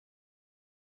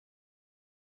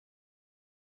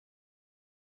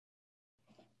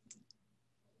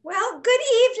Well, good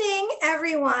evening,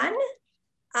 everyone.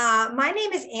 My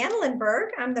name is Ann Lindberg.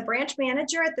 I'm the branch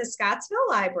manager at the Scottsville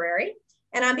Library.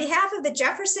 And on behalf of the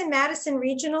Jefferson Madison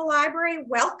Regional Library,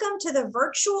 welcome to the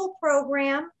virtual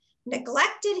program,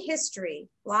 Neglected History,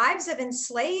 Lives of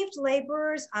Enslaved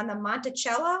Laborers on the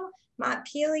Monticello,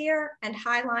 Montpelier, and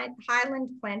Highland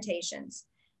Plantations.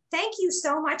 Thank you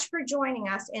so much for joining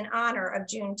us in honor of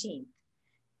Juneteenth.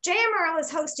 JMRL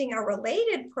is hosting a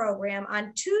related program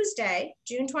on Tuesday,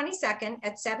 June 22nd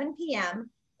at 7 p.m.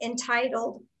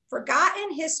 entitled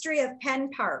Forgotten History of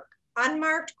Penn Park,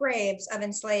 Unmarked Graves of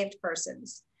Enslaved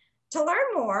Persons. To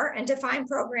learn more and to find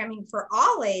programming for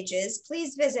all ages,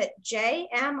 please visit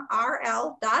jmrl.org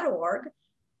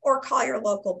or call your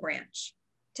local branch.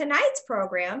 Tonight's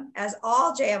program, as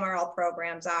all JMRL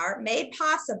programs are, made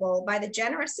possible by the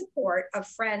generous support of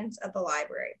friends of the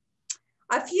library.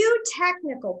 A few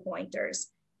technical pointers.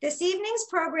 This evening's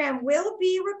program will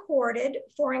be recorded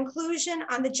for inclusion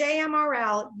on the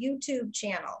JMRL YouTube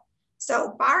channel.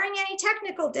 So barring any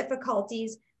technical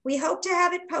difficulties, we hope to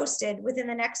have it posted within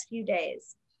the next few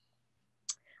days.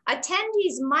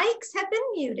 Attendees' mics have been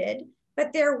muted,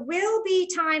 but there will be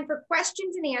time for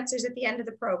questions and answers at the end of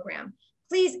the program.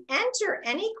 Please enter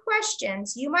any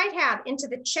questions you might have into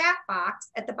the chat box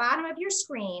at the bottom of your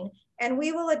screen, and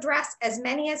we will address as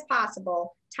many as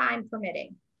possible, time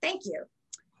permitting. Thank you.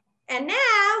 And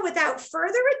now, without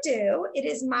further ado, it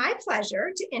is my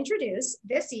pleasure to introduce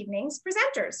this evening's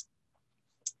presenters.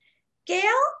 Gail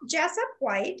Jessup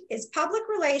White is Public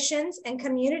Relations and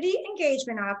Community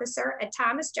Engagement Officer at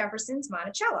Thomas Jefferson's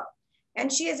Monticello, and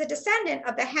she is a descendant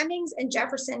of the Hemings and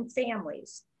Jefferson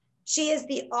families. She is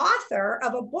the author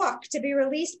of a book to be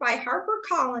released by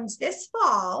HarperCollins this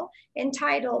fall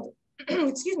entitled,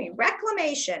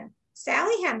 Reclamation,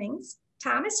 Sally Hemings,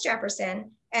 Thomas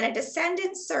Jefferson, and a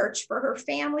Descendant's Search for Her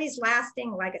Family's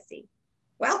Lasting Legacy.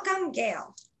 Welcome,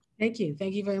 Gail. Thank you.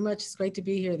 Thank you very much. It's great to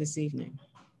be here this evening.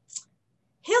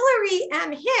 Hillary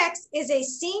M. Hicks is a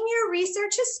senior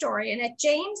research historian at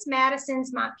James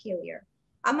Madison's Montpelier.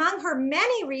 Among her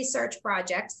many research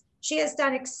projects, she has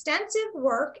done extensive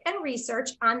work and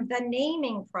research on the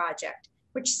Naming Project,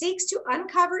 which seeks to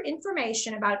uncover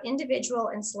information about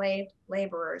individual enslaved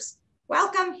laborers.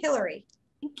 Welcome, Hillary.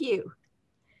 Thank you.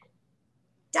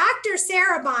 Dr.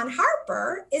 Sarah Bon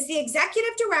Harper is the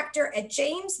executive director at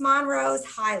James Monroe's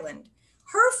Highland.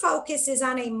 Her focus is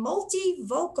on a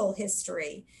multivocal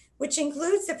history, which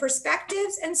includes the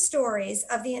perspectives and stories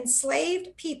of the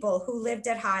enslaved people who lived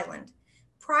at Highland.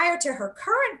 Prior to her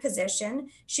current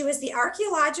position, she was the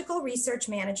archaeological research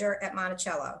manager at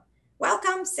Monticello.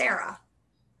 Welcome, Sarah.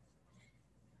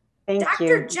 Thank you.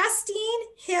 Dr. Justine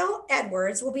Hill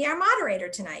Edwards will be our moderator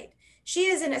tonight. She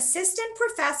is an assistant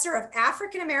professor of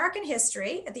African American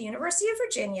history at the University of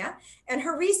Virginia, and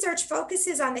her research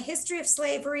focuses on the history of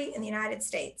slavery in the United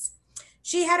States.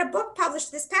 She had a book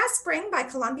published this past spring by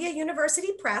Columbia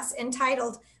University Press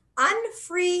entitled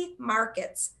Unfree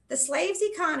Markets, the Slave's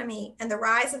Economy and the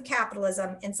Rise of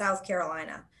Capitalism in South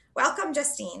Carolina. Welcome,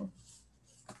 Justine.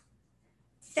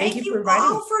 Thank you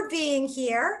all for being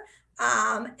here.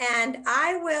 And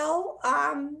I will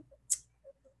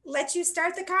let you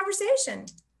start the conversation.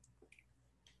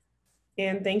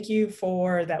 And thank you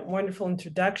for that wonderful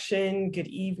introduction. Good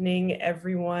evening,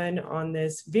 everyone, on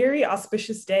this very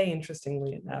auspicious day,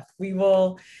 interestingly enough. We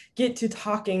will get to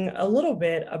talking a little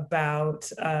bit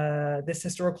about this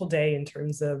historical day in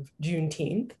terms of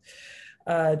Juneteenth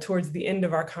towards the end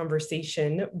of our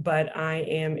conversation, but I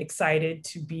am excited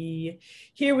to be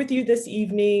here with you this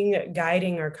evening,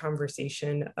 guiding our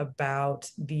conversation about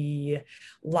the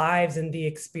lives and the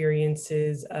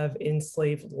experiences of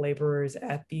enslaved laborers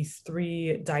at these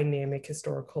three dynamic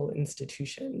historical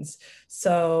institutions.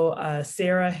 So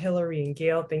Sarah, Hillary, and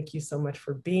Gail, thank you so much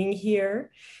for being here.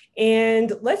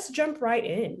 And let's jump right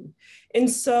in. And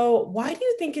so why do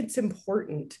you think it's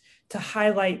important to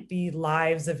highlight the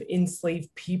lives of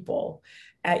enslaved people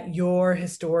at your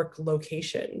historic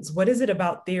locations? What is it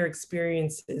about their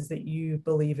experiences that you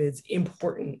believe is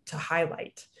important to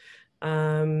highlight?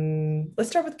 Let's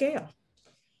start with Gail.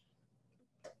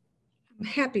 I'm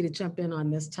happy to jump in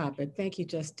on this topic. Thank you,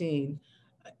 Justine.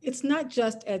 It's not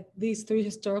just at these three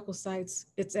historical sites,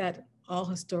 it's at all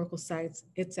historical sites,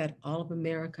 it's at all of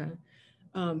America.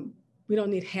 We don't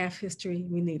need half history,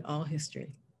 we need all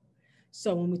history.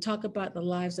 So when we talk about the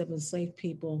lives of enslaved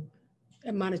people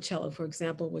at Monticello, for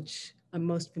example, which I'm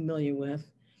most familiar with,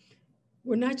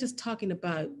 we're not just talking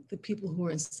about the people who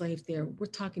are enslaved there, we're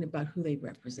talking about who they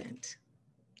represent.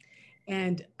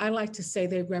 And I like to say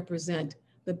they represent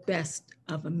the best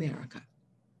of America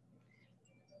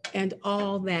and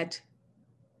all that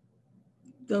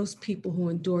those people who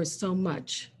endured so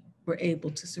much were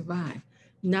able to survive.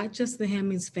 Not just the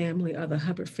Hemmings family or the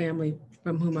Hubbard family,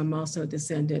 from whom I'm also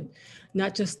descended,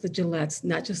 not just the Gillettes,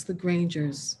 not just the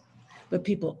Grangers, but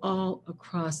people all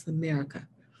across America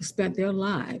who spent their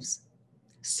lives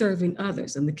serving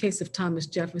others. In the case of Thomas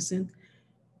Jefferson,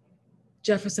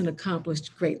 Jefferson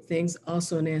accomplished great things,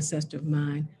 also an ancestor of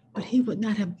mine, but he would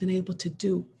not have been able to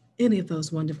do any of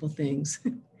those wonderful things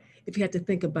if he had to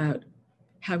think about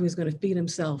how he was going to feed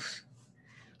himself,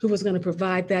 who was going to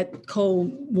provide that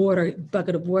cold water,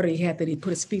 bucket of water he had that he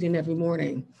put his feet in every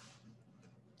morning,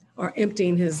 or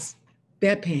emptying his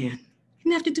bedpan. He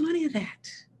didn't have to do any of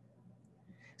that.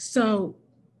 So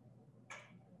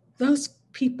those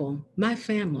people, my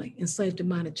family, enslaved in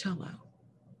Monticello,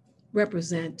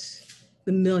 represent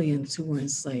the millions who were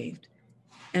enslaved.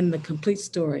 And the complete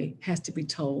story has to be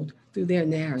told through their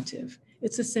narrative.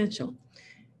 It's essential,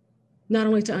 not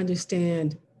only to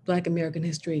understand Black American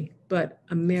history, but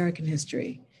American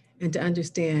history, and to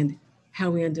understand how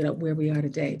we ended up where we are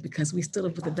today, because we still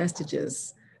live with the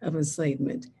vestiges of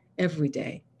enslavement every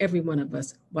day. Every one of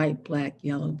us, white, Black,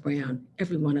 yellow, brown,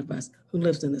 every one of us who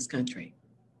lives in this country.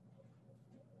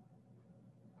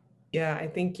 Yeah, I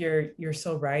think you're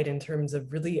so right in terms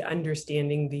of really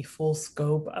understanding the full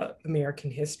scope of American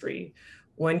history.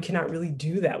 One cannot really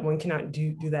do that. One cannot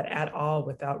do that at all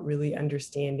without really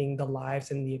understanding the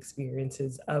lives and the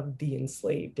experiences of the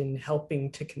enslaved and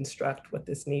helping to construct what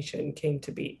this nation came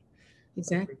to be.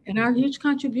 Exactly. And our huge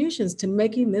contributions to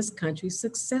making this country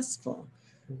successful.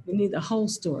 We need the whole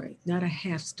story, not a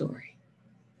half story.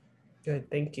 Good,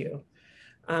 thank you.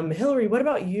 Hillary, what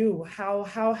about you?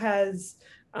 How has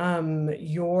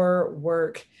your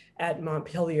work at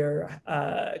Montpelier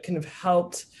kind of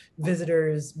helped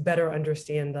visitors better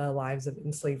understand the lives of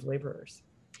enslaved laborers?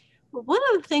 Well, one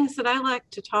of the things that I like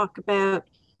to talk about,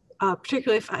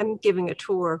 particularly if I'm giving a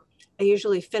tour, I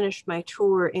usually finish my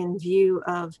tour in view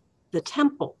of the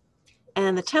temple.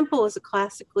 And the temple is a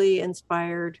classically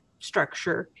inspired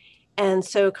structure. And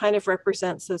so kind of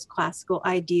represents those classical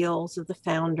ideals of the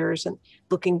founders and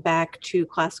looking back to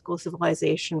classical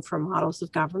civilization for models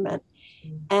of government.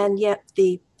 And yet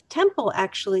the temple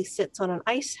actually sits on an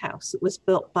ice house. It was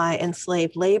built by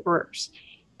enslaved laborers.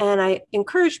 And I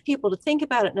encourage people to think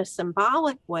about it in a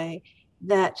symbolic way,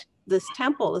 that this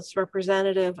temple is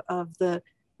representative of the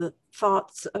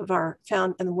thoughts of our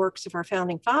and the works of our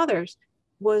founding fathers,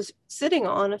 was sitting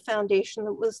on a foundation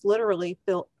that was literally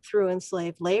built through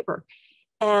enslaved labor.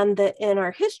 And that in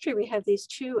our history, we have these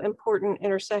two important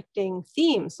intersecting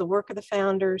themes: the work of the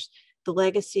founders, the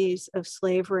legacies of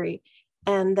slavery,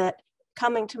 and that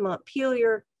coming to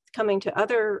Montpelier, coming to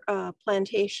other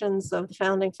plantations of the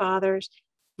founding fathers,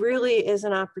 really is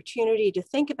an opportunity to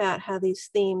think about how these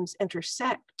themes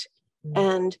intersect.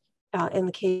 And in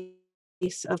the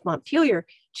case of Montpelier,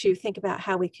 to think about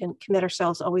how we can commit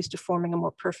ourselves always to forming a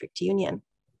more perfect union.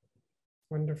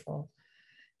 Wonderful.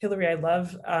 Hillary, I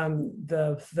love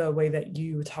the way that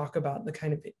you talk about the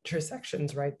kind of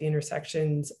intersections, right? The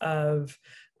intersections of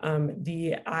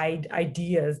the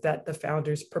ideas that the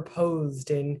founders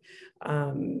proposed,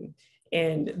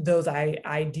 and those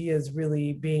ideas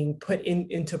really being put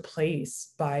into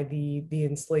place by the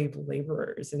enslaved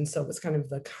laborers. And so it's kind of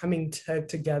the coming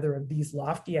together of these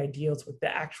lofty ideals with the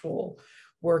actual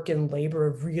work and labor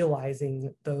of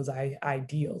realizing those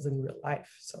ideals in real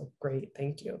life. So great,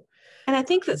 thank you. And I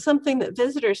think that's something that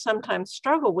visitors sometimes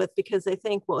struggle with, because they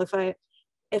think, well,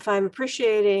 if I'm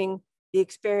appreciating the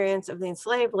experience of the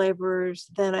enslaved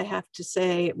laborers, then I have to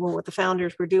say, well, what the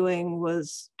founders were doing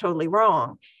was totally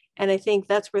wrong. And I think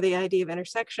that's where the idea of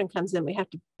intersection comes in. We have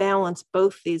to balance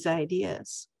both these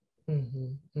ideas.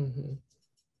 Mm-hmm, mm-hmm.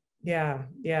 Yeah,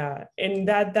 yeah. And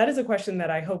that is a question that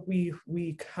I hope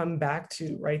we come back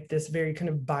to, right? This very kind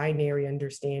of binary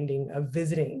understanding of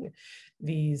visiting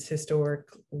these historic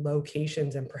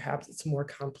locations, and perhaps it's more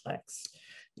complex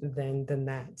than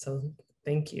that. So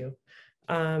thank you.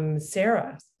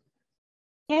 Sarah.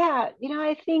 Yeah,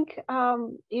 I think,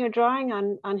 drawing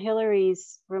on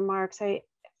Hillary's remarks,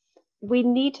 we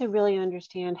need to really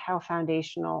understand how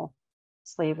foundational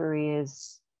slavery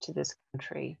is to this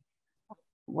country,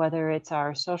 whether it's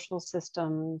our social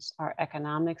systems, our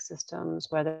economic systems,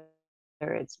 whether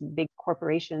it's big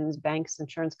corporations, banks,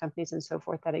 insurance companies, and so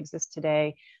forth that exist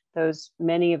today.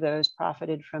 Many of those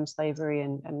profited from slavery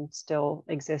and still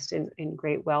exist in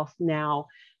great wealth now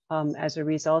as a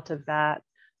result of that.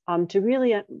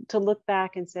 To look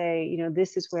back and say,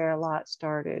 this is where a lot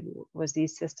started, was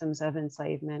these systems of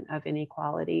enslavement, of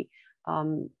inequality.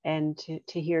 And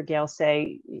to hear Gail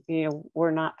say,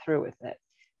 we're not through with it.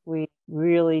 We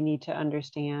really need to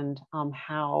understand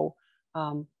how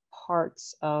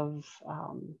parts of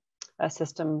a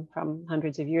system from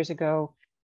hundreds of years ago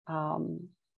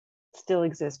still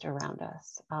exist around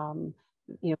us.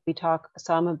 We talk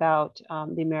some about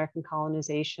the American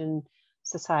Colonization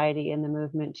Society and the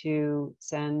movement to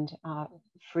send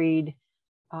freed,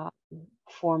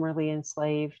 formerly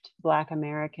enslaved Black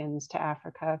Americans to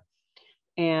Africa.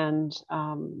 And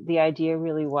the idea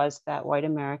really was that white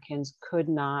Americans could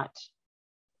not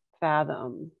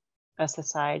fathom a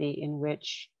society in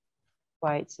which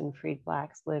whites and freed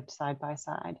Blacks lived side by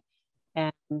side.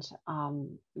 And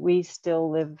we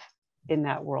still live in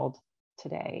that world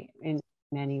today in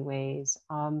many ways.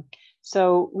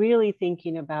 So really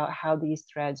thinking about how these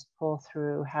threads pull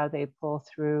through, how they pull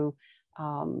through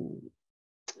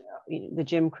the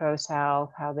Jim Crow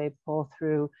South, how they pull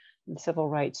through the civil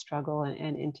rights struggle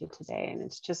and into today. And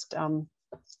it's just,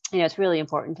 it's really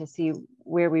important to see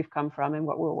where we've come from and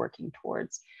what we're working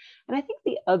towards. And I think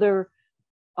the other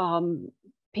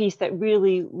piece that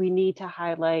really we need to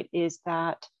highlight is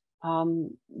that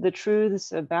the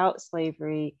truths about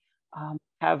slavery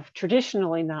have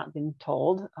traditionally not been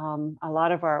told. A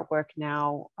lot of our work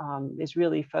now is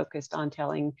really focused on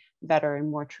telling better and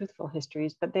more truthful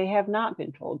histories, but they have not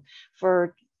been told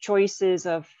for choices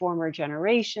of former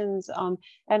generations,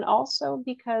 and also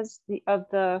because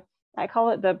I call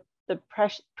it the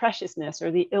preciousness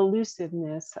or the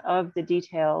elusiveness of the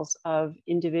details of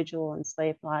individual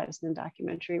enslaved lives in the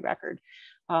documentary record.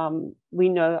 We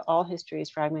know that all history is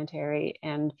fragmentary,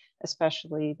 and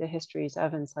especially the histories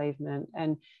of enslavement,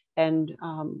 and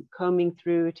combing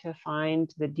through to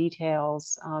find the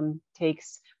details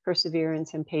takes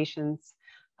perseverance and patience,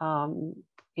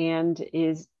 and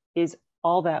is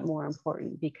all that more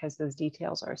important because those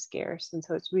details are scarce. And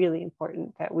so it's really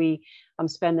important that we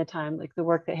spend the time, like the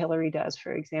work that Hillary does,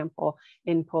 for example,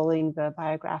 in pulling the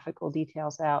biographical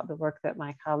details out, the work that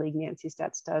my colleague Nancy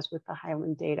Stetz does with the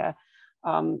Highland data,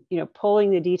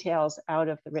 pulling the details out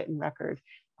of the written record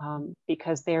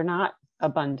because they're not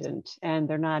abundant and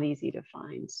they're not easy to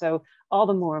find. So all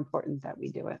the more important that we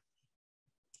do it.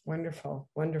 Wonderful,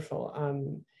 wonderful.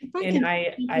 And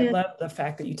I love the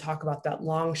fact that you talk about that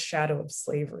long shadow of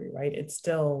slavery, right? It's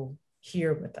still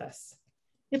here with us.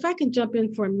 If I can jump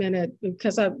in for a minute,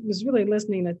 because I was really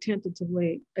listening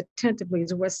attentively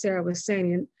to what Sarah was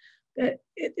saying, and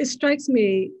it strikes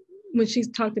me when she's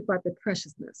talked about the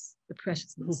preciousness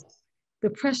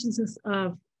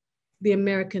of the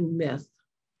American myth.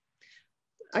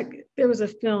 There was a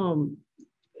film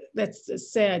that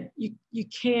said, you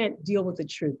can't deal with the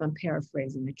truth. I'm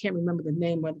paraphrasing. I can't remember the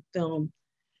name of the film,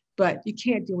 but you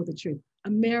can't deal with the truth.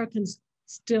 Americans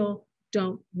still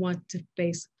don't want to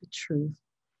face the truth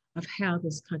of how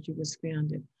this country was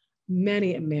founded.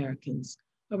 Many Americans.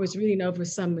 I was reading over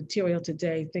some material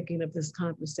today, thinking of this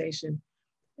conversation,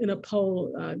 in a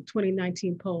poll,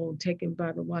 2019 poll taken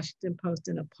by the Washington Post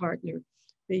and a partner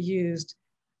they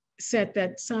said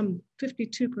that some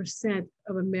 52%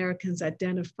 of Americans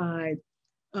identified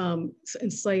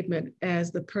enslavement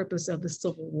as the purpose of the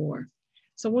Civil War.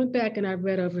 So I went back and I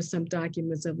read over some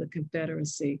documents of the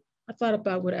Confederacy. I thought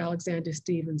about what Alexander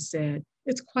Stephens said.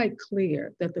 It's quite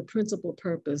clear that the principal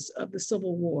purpose of the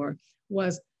Civil War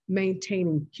was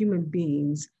maintaining human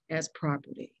beings as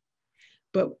property.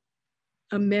 But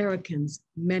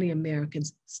many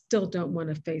Americans still don't want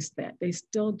to face that. They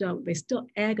still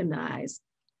agonize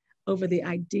over the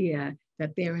idea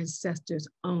that their ancestors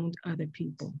owned other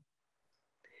people,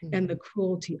 and the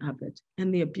cruelty of it,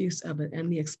 and the abuse of it,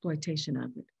 and the exploitation of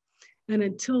it. And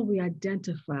until we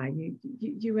identify,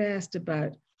 you asked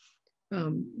about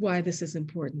why this is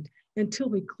important, until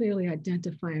we clearly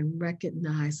identify and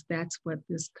recognize that's what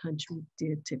this country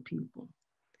did to people,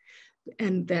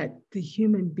 and that the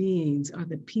human beings are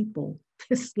the people,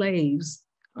 the slaves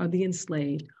are the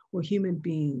enslaved, or human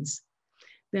beings,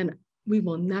 then we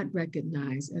will not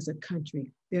recognize as a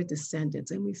country their descendants.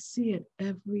 And we see it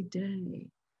every day.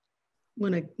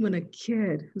 When a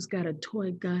kid who's got a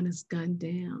toy gun is gunned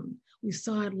down. We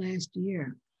saw it last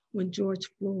year when George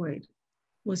Floyd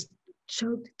was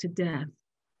choked to death,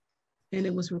 and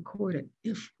it was recorded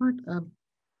in front of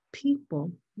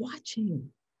people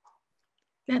watching.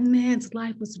 That man's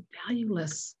life was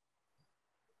valueless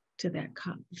to that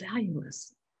cop,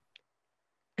 valueless.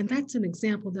 And that's an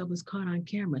example that was caught on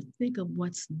camera. Think of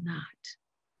what's not.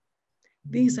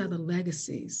 These are the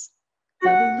legacies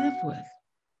that we live with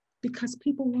because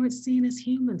people weren't seen as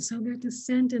humans. So their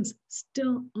descendants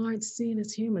still aren't seen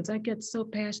as humans. I get so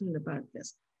passionate about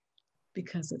this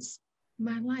because it's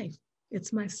my life.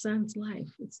 It's my son's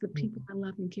life. It's the people I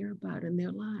love and care about in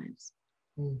their lives.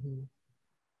 Mm-hmm.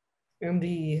 And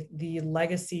the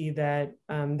legacy that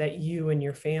that you and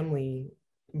your family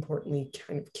importantly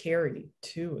kind of carry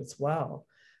too as well.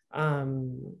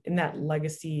 And that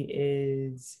legacy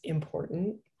is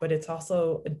important, but it's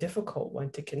also a difficult one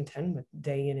to contend with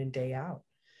day in and day out.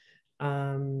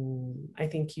 I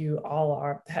think you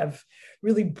all have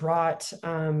really brought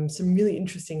some really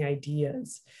interesting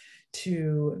ideas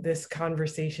to this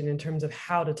conversation in terms of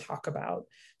how to talk about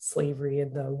slavery,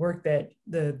 and the work that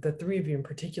the three of you in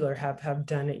particular have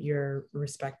done at your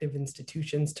respective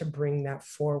institutions to bring that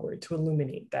forward, to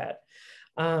illuminate that.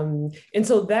 And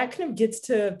so that kind of gets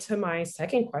to my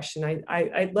second question.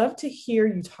 I'd love to hear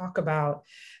you talk about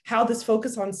how this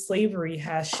focus on slavery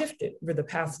has shifted over the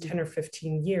past 10 or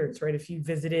 15 years, right? If you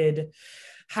visited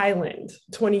Highland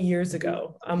 20 years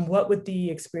ago, what would the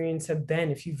experience have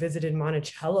been if you visited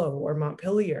Monticello or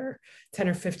Montpelier 10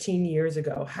 or 15 years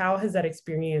ago? How has that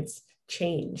experience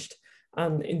changed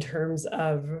in terms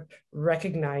of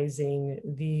recognizing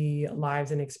the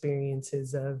lives and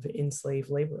experiences of enslaved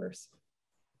laborers?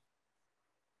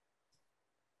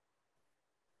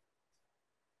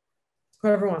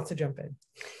 Whoever wants to jump in.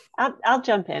 I'll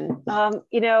jump in.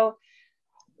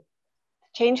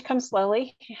 Change comes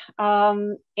slowly.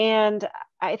 And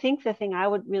I think the thing I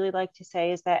would really like to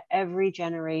say is that every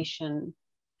generation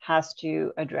has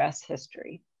to address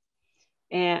history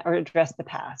or address the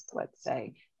past, let's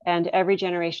say. And every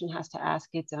generation has to ask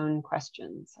its own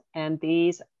questions. And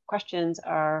these questions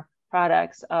are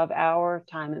products of our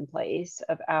time and place,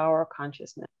 of our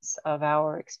consciousness, of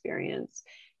our experience.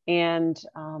 And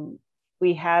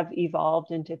we have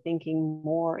evolved into thinking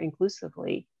more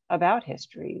inclusively about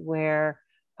history, where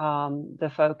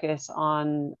the focus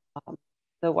on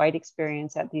the white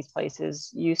experience at these places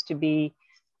used to be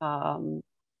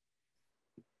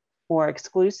more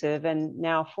exclusive. And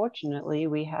now, fortunately,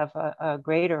 we have a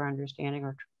greater understanding,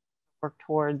 or work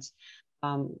towards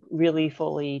really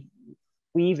fully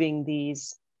weaving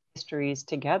these histories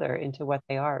together into what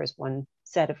they are as one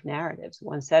set of narratives,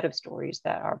 one set of stories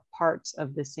that are parts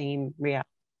of the same reality,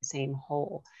 the same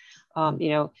whole.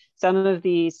 Some of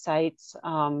these sites,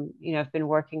 have been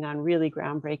working on really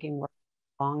groundbreaking work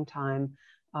for a long time,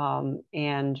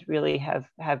 and really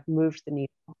have moved the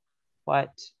needle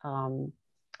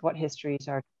what histories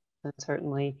are. And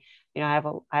certainly, I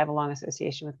have a long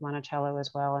association with Monticello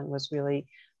as well, and was really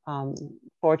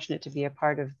fortunate to be a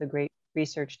part of the great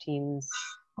research teams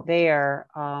there,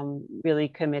 really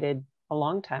committed a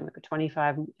long time ago,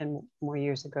 25 and more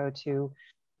years ago, to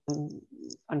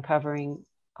uncovering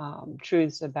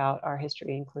truths about our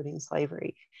history, including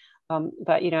slavery.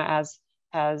 But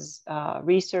as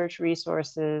research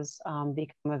resources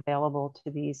become available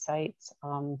to these sites,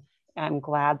 I'm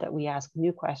glad that we ask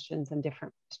new questions and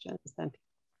different questions than people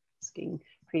were asking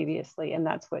previously, and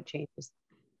that's what changes.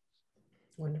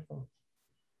 Wonderful.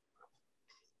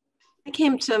 I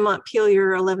came to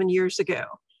Montpelier 11 years ago.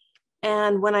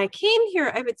 And when I came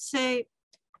here, I would say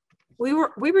we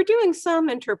were doing some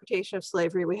interpretation of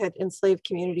slavery. We had enslaved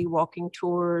community walking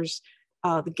tours.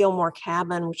 The Gilmore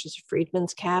Cabin, which is a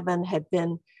freedman's cabin, had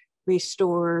been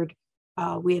restored.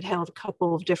 We had held a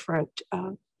couple of different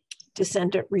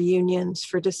descendant reunions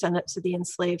for descendants of the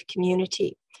enslaved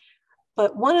community.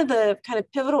 But one of the kind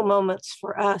of pivotal moments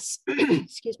for us,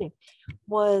 excuse me,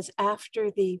 was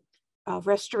after the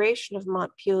restoration of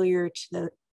Montpelier to the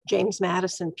James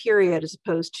Madison period, as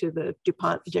opposed to the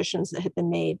DuPont additions that had been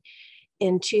made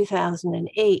in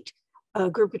 2008. A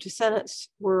group of descendants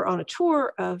were on a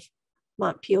tour of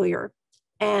Montpelier,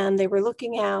 and they were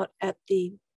looking out at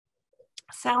the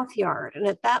South Yard. And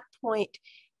at that point,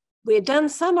 we had done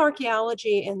some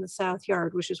archaeology in the South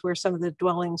Yard, which is where some of the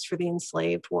dwellings for the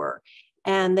enslaved were.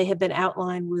 And they had been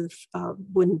outlined with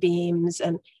wooden beams.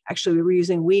 And actually, we were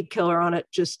using weed killer on it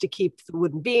just to keep the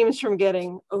wooden beams from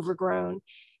getting overgrown.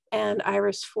 And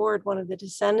Iris Ford, one of the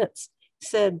descendants,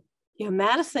 said,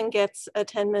 Madison gets a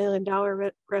 $10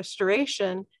 million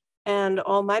restoration, and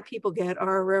all my people get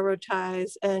are railroad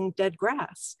ties and dead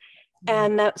grass.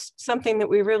 And that's something that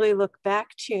we really look back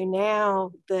to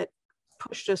now, that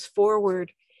pushed us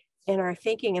forward in our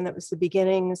thinking. And that was the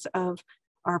beginnings of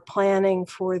our planning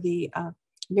for the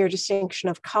Mere Distinction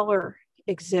of Color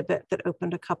exhibit that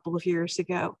opened a couple of years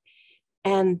ago.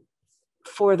 And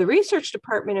for the research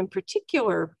department in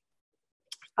particular,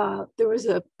 there was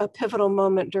a pivotal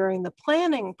moment during the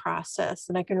planning process.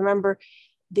 And I can remember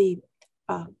the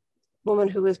woman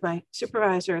who was my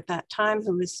supervisor at that time,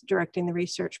 who was directing the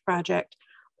research project.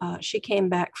 She came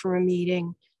back from a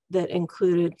meeting that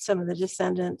included some of the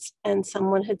descendants, and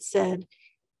someone had said,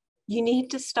 you need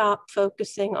to stop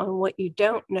focusing on what you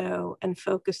don't know and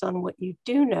focus on what you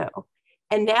do know.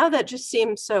 And now that just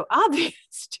seems so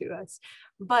obvious to us.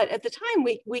 But at the time,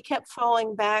 we kept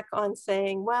falling back on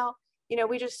saying, well, you know,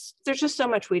 there's just so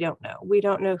much we don't know. We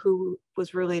don't know who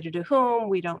was related to whom.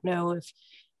 We don't know if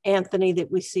Anthony that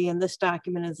we see in this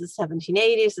document is the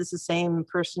 1780s is the same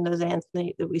person as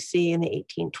Anthony that we see in the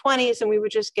 1820s. And we would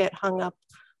just get hung up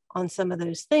on some of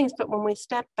those things. But when we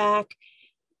step back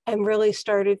and really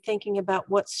started thinking about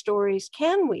what stories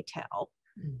can we tell,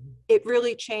 it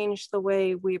really changed the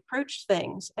way we approach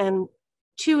things. And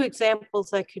two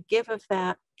examples I could give of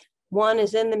that. One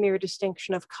is in the Mere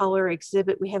Distinction of Color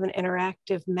exhibit. We have an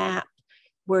interactive map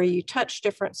where you touch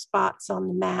different spots on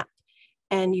the map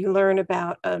and you learn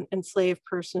about an enslaved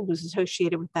person who's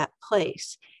associated with that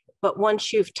place. But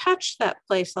once you've touched that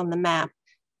place on the map,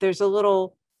 there's a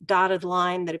little dotted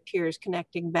line that appears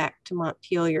connecting back to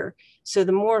Montpelier. So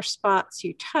the more spots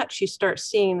you touch, you start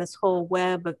seeing this whole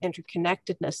web of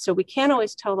interconnectedness. So we can't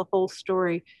always tell the whole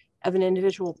story of an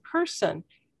individual person,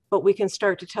 but we can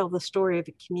start to tell the story of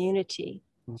a community.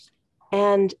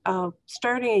 And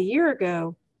starting a year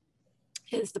ago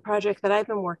is the project that I've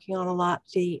been working on a lot,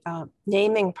 the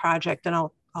naming project, and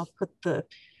I'll put the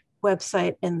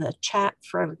website in the chat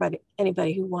for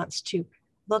anybody who wants to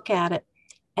look at it.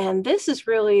 And this is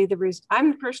really the reason.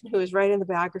 I'm the person who is writing the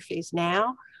biographies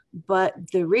now,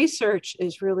 but the research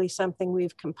is really something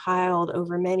we've compiled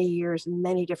over many years, and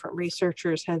many different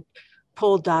researchers have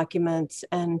pulled documents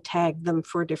and tagged them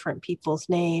for different people's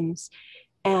names.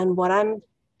 And what I'm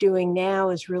doing now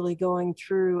is really going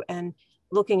through and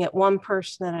looking at one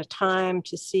person at a time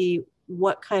to see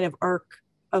what kind of arc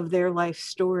of their life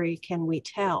story can we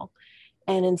tell.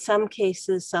 And in some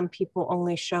cases, some people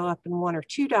only show up in one or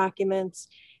two documents.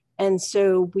 And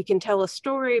so we can tell a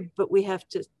story, but we have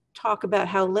to talk about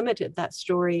how limited that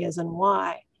story is and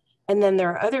why. And then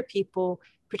there are other people,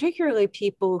 particularly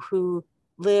people who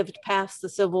lived past the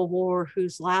Civil War,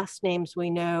 whose last names we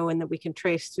know and that we can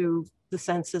trace through the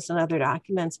census and other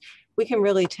documents. We can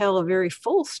really tell a very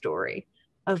full story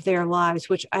of their lives,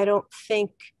 which I don't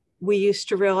think we used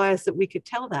to realize that we could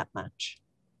tell that much.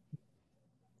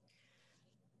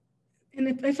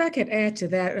 And if I could add to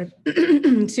that,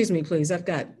 excuse me, please, I've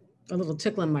got a little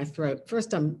tickle in my throat.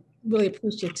 First, I'm really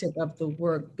appreciative of the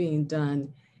work being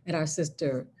done at our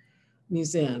sister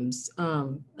museums.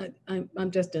 I'm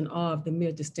just in awe of the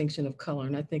Mere Distinction of Color,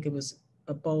 and I think it was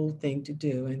a bold thing to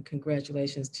do, and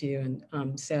congratulations to you.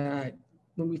 And Sarah,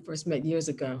 when we first met years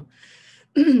ago,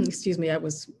 excuse me, I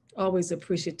was always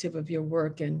appreciative of your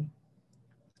work and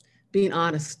being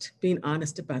honest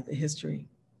about the history,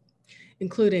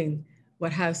 including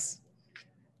what house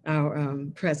our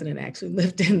president actually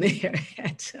lived in there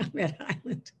at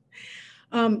Island.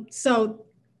 So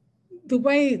the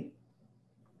way,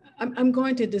 I'm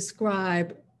going to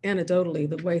describe anecdotally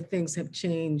the way things have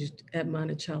changed at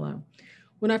Monticello.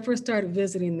 When I first started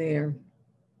visiting there,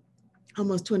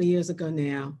 almost 20 years ago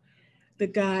now, the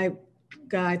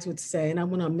guides would say, and I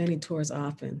went on many tours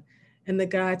often, and the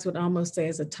guides would almost say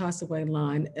as a toss away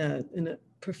line in a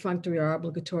perfunctory or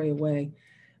obligatory way,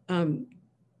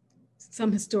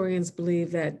 some historians believe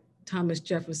that Thomas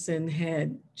Jefferson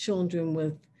had children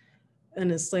with an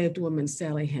enslaved woman,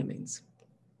 Sally Hemings.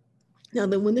 Now,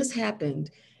 then when this happened,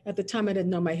 at the time I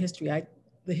didn't know my history,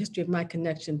 the history of my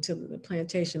connection to the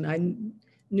plantation. I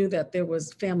knew that there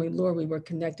was family lore, we were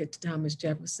connected to Thomas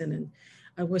Jefferson, and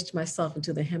I wished myself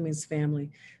into the Hemings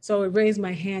family. So I would raise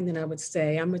my hand and I would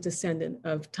say, I'm a descendant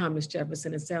of Thomas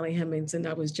Jefferson and Sally Hemings, and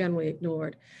I was generally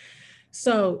ignored.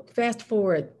 So fast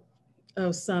forward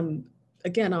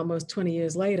again, almost 20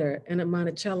 years later, and at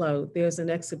Monticello, there's an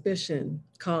exhibition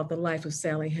called The Life of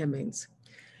Sally Hemings.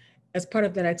 As part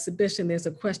of that exhibition, there's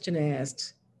a question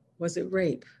asked, was it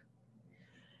rape?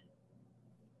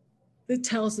 It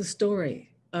tells the story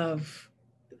of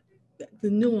the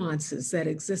nuances that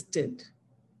existed,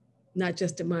 not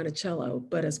just in Monticello,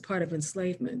 but as part of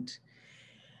enslavement.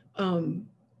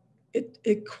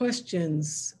 It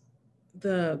questions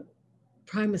the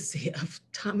primacy of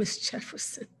Thomas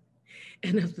Jefferson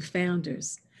and of the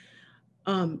founders.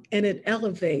 And it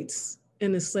elevates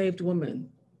an enslaved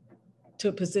woman to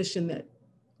a position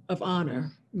of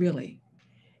honor, really,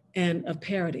 and of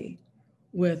parity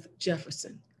with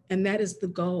Jefferson. And that is the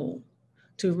goal,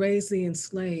 to raise the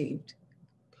enslaved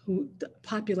who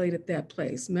populated that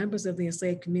place. Members of the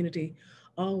enslaved community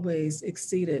always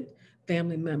exceeded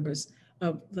family members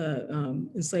of the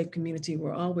enslaved community. There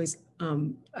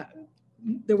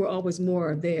were always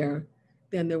more there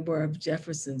than there were of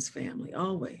Jefferson's family,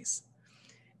 always.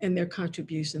 And their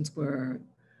contributions were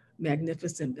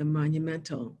magnificent and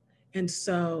monumental. And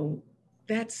so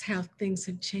that's how things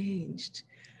have changed.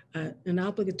 An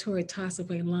obligatory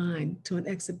toss-away line to an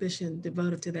exhibition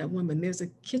devoted to that woman. There's a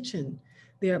kitchen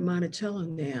there at Monticello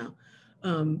now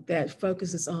that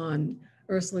focuses on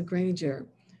Ursula Granger,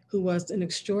 who was an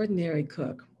extraordinary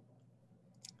cook.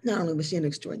 Not only was she an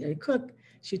extraordinary cook,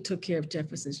 she took care of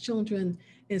Jefferson's children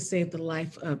and saved the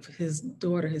life of his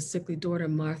daughter, his sickly daughter,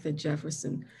 Martha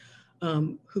Jefferson,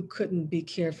 who couldn't be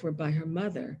cared for by her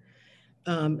mother.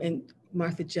 And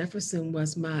Martha Jefferson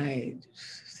was my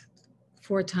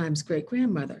 4 times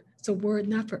great-grandmother. So were it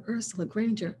not for Ursula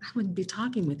Granger, I wouldn't be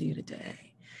talking with you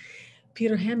today.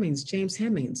 Peter Hemings, James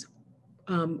Hemings,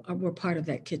 were part of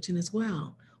that kitchen as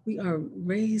well. We are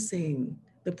raising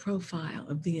the profile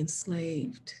of the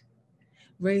enslaved,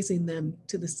 raising them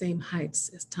to the same heights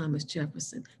as Thomas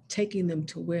Jefferson, taking them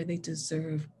to where they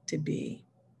deserve to be.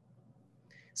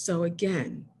 So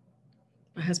again,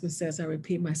 my husband says I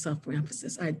repeat myself for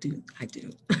emphasis. I do,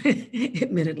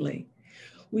 admittedly.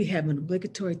 We have an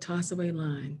obligatory toss away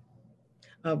line.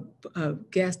 A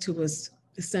guest who was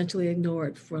essentially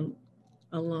ignored for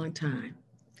a long time,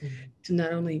 to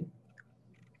not only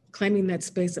claiming that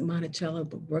space at Monticello,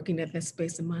 but working at that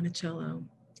space at Monticello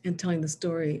and telling the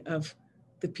story of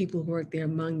the people who worked there,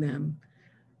 among them,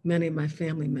 many of my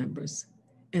family members,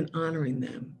 and honoring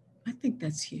them. I think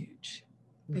that's huge.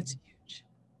 That's huge.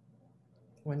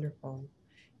 Wonderful.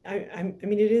 I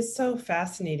mean, it is so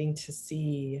fascinating to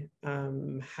see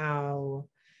how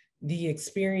the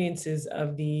experiences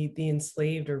of the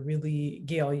enslaved are really,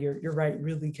 Gail, you're right,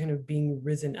 really kind of being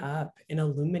risen up and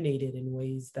illuminated in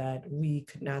ways that we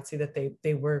could not see that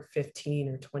they were 15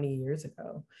 or 20 years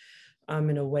ago,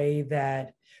 in a way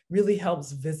that really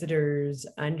helps visitors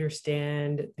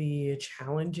understand the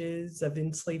challenges of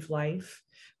enslaved life,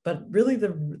 but really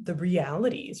the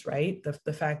realities, right?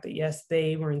 The fact that, yes,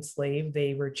 they were enslaved,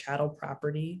 they were chattel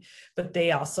property, but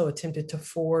they also attempted to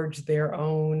forge their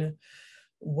own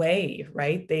way,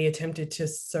 right? They attempted to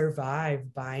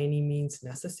survive by any means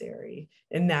necessary.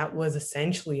 And that was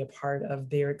essentially a part of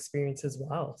their experience as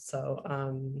well. So,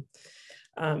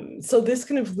 so this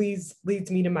kind of leads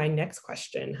me to my next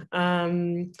question.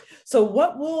 So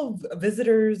what will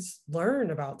visitors learn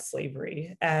about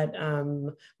slavery at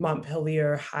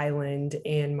Montpelier, Highland,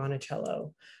 and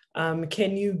Monticello?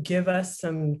 Can you give us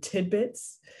some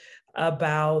tidbits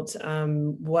about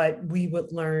what we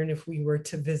would learn if we were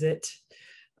to visit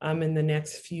in the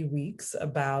next few weeks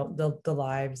about the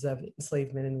lives of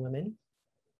enslaved men and women?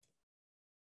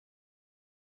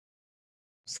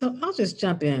 So I'll just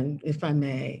jump in, if I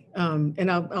may,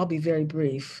 and I'll be very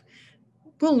brief.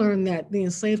 We'll learn that the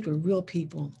enslaved were real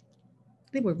people.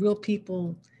 They were real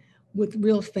people with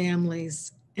real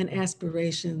families and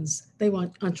aspirations. They were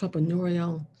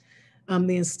entrepreneurial.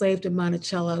 The enslaved at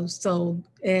Monticello sold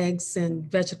eggs and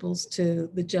vegetables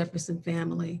to the Jefferson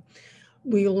family.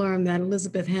 We learned that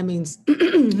Elizabeth Hemings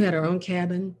had her own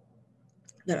cabin,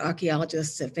 that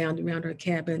archaeologists had found around her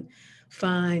cabin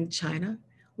fine china,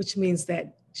 which means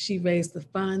that she raised the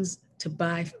funds to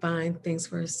buy fine things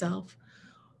for herself.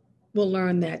 We'll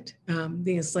learn that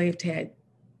the enslaved had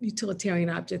utilitarian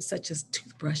objects such as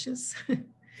toothbrushes.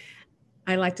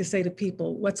 I like to say to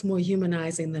people, what's more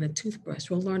humanizing than a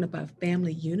toothbrush? We'll learn about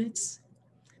family units,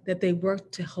 that they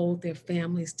worked to hold their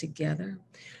families together.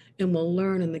 And we'll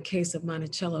learn in the case of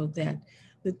Monticello that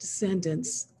the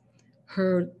descendants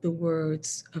heard the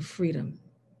words of freedom,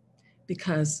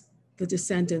 because the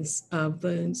descendants of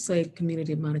the enslaved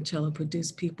community of Monticello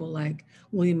produced people like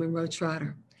William Monroe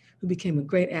Trotter, who became a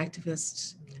great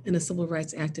activist and a civil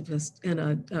rights activist and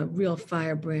a real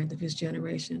firebrand of his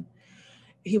generation.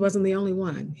 He wasn't the only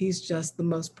one. He's just the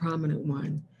most prominent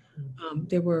one.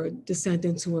 There were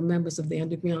descendants who were members of the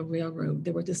Underground Railroad.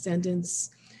 There were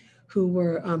descendants who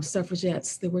were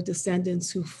suffragettes. There were descendants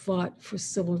who fought for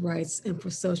civil rights and for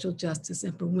social justice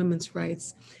and for women's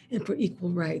rights and for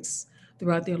equal rights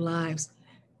throughout their lives.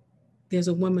 There's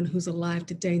a woman who's alive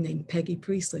today named Peggy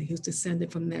Priestley, who's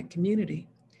descended from that community.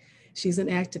 She's an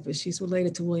activist. She's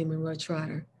related to William Monroe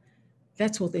Trotter.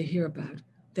 That's what they hear about.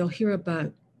 They'll hear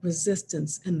about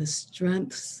resistance and the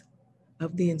strengths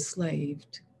of the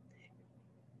enslaved.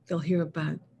 They'll hear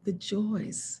about the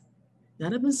joys,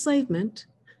 not of enslavement,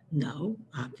 no,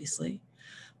 obviously,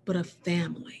 but of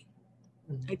family.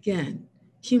 Again,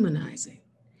 humanizing.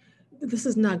 This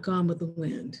is not Gone with the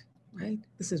Wind, right?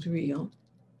 This is real.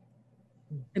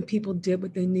 And people did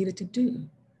what they needed to do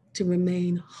to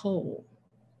remain whole.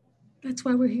 That's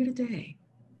why we're here today,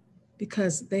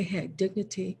 because they had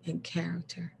dignity and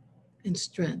character and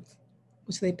strength,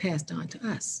 which they passed on to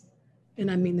us.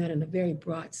 And I mean that in a very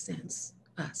broad sense,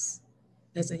 us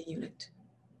as a unit.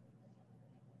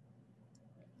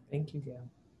 Thank you, Gail.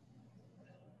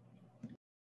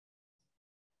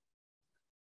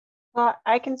 Well,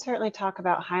 I can certainly talk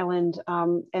about Highland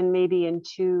and maybe in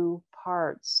 2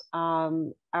 parts.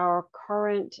 Our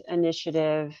current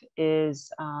initiative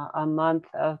is a month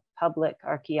of public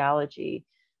archaeology.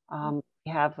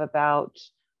 We have about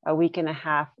a week and a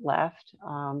half left.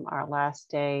 Our last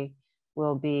day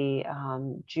will be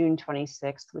June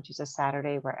 26th, which is a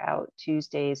Saturday. We're out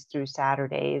Tuesdays through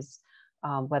Saturdays,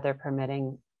 weather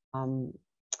permitting,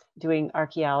 doing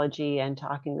archaeology and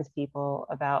talking with people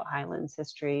about Highlands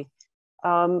history.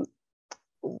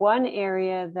 One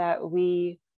area that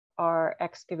we are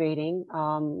excavating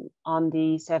on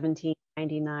the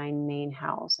 1799 main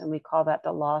house, and we call that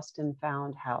the Lost and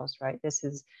Found House, right? This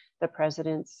is the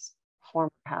president's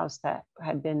former house that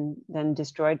had been then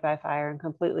destroyed by fire and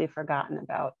completely forgotten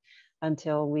about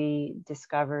until we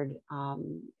discovered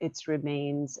its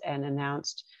remains and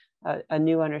announced a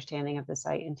new understanding of the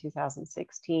site in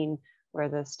 2016, where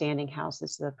the standing house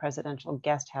is the presidential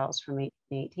guest house from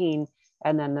 1818.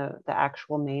 And then the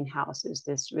actual main house is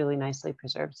this really nicely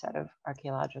preserved set of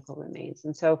archaeological remains.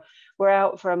 And so we're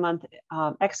out for a month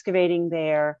excavating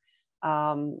there,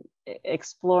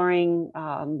 exploring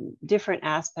different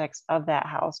aspects of that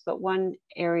house. But one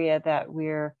area that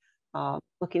we're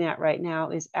looking at right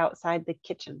now is outside the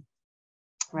kitchen,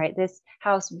 right? This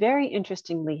house very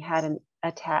interestingly had an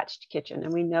attached kitchen.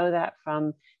 And we know that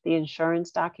from the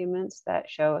insurance documents that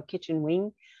show a kitchen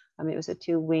wing. It was a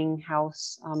 2-wing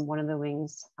house. One of the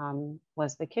wings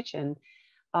was the kitchen.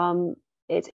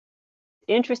 It's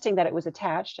interesting that it was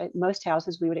attached. Most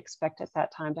houses we would expect at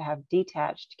that time to have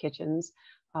detached kitchens,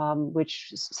 which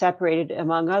separated,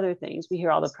 among other things. We hear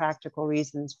all the practical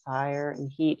reasons, fire and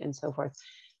heat and so forth.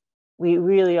 We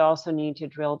really also need to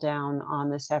drill down on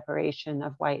the separation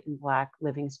of white and black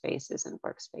living spaces and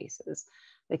workspaces.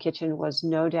 The kitchen was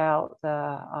no doubt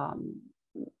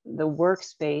the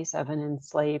workspace of an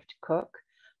enslaved cook.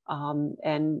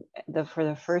 And for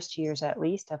the first years, at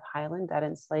least, of Highland, that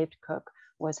enslaved cook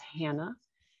was Hannah.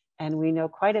 And we know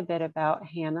quite a bit about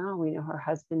Hannah. We know her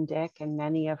husband, Dick, and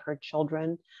many of her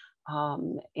children.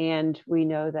 And we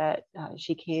know that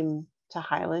she came to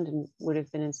Highland and would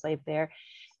have been enslaved there.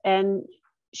 And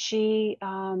she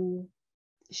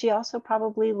also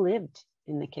probably lived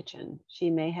in the kitchen. She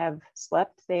may have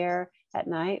slept there at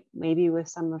night, maybe with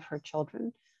some of her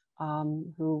children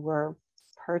who were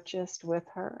purchased with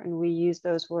her. And we use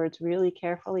those words really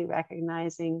carefully,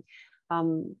 recognizing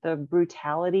the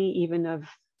brutality even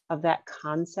of that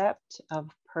concept of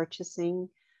purchasing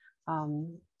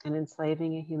and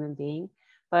enslaving a human being.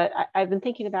 But I've been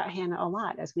thinking about Hannah a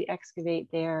lot as we excavate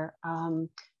there,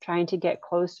 trying to get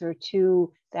closer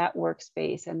to that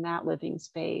workspace and that living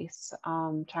space,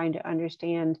 trying to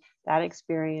understand that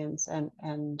experience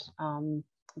and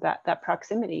that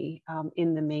proximity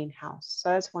in the main house. So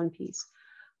that's one piece.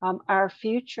 Our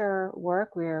future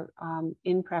work, we're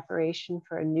in preparation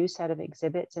for a new set of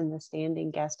exhibits in the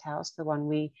standing guest house, the one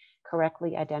we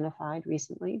correctly identified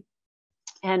recently.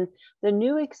 And the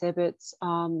new exhibits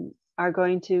are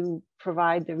going to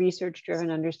provide the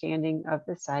research-driven understanding of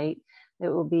the site. It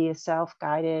will be a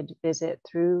self-guided visit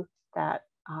through that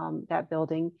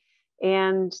building.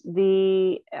 And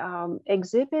the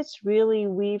exhibits really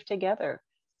weave together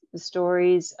the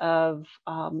stories of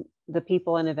the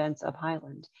people and events of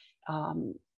Highland.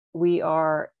 We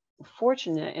are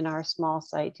fortunate in our small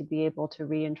site to be able to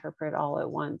reinterpret all at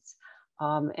once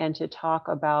and to talk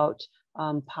about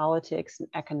politics and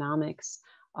economics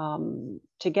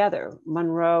together.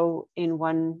 Monroe in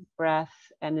one breath,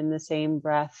 and in the same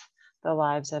breath, the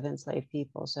lives of enslaved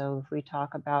people. So if we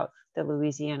talk about the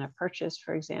Louisiana Purchase,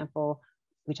 for example,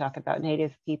 we talk about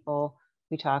Native people,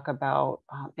 we talk about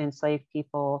enslaved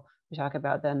people, we talk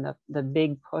about then the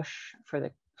big push for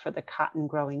the cotton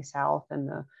growing South and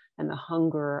the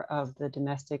hunger of the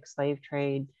domestic slave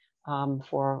trade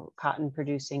for cotton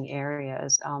producing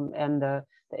areas, and the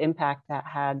impact that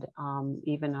had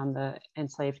even on the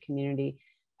enslaved community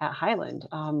at Highland,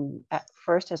 at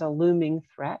first as a looming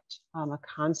threat, a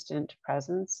constant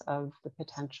presence of the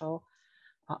potential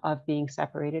of being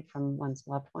separated from one's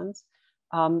loved ones,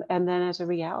 and then as a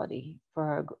reality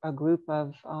for a group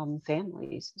of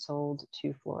families sold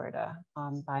to Florida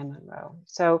by Monroe.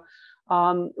 So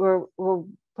we're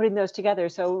putting those together.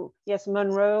 So yes,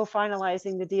 Monroe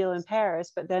finalizing the deal in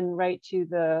Paris, but then right to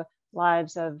the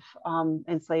lives of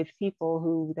enslaved people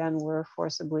who then were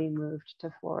forcibly moved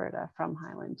to Florida from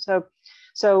Highland.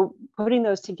 So putting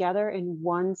those together in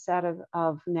one set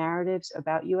of narratives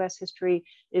about US history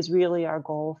is really our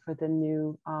goal for the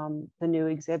new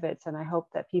exhibits. And I hope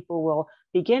that people will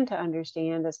begin to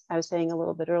understand, as I was saying a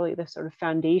little bit earlier, the sort of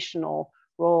foundational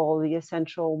role, the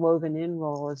essential woven in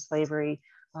role of slavery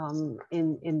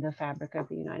in the fabric of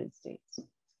the United States.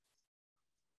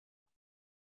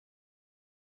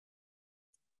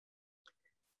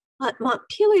 At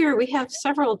Montpelier, we have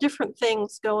several different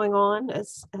things going on,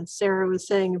 as Sarah was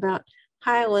saying about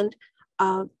Highland.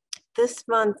 This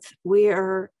month, we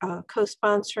are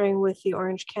co-sponsoring with the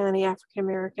Orange County African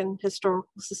American Historical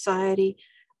Society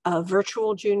a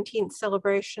virtual Juneteenth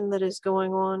celebration that is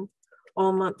going on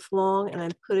all month long, and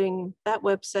I'm putting that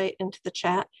website into the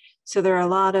chat. So there are a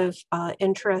lot of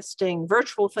interesting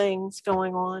virtual things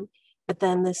going on. But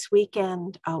then this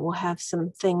weekend, we'll have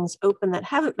some things open that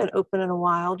haven't been open in a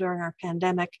while during our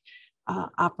pandemic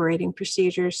operating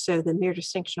procedures. So the Mere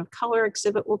Distinction of Color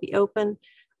exhibit will be open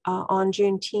on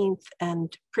Juneteenth,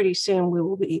 and pretty soon we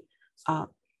will be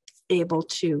able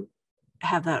to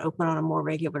have that open on a more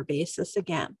regular basis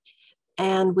again.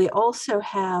 And we also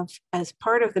have, as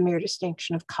part of the Mere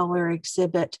Distinction of Color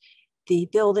exhibit, the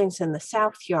buildings in the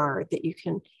South Yard that you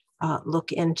can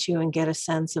look into and get a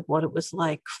sense of what it was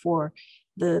like for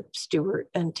the Stewart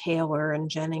and Taylor and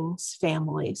Jennings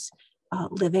families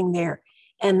living there.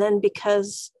 And then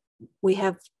because we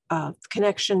have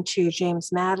connection to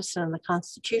James Madison and the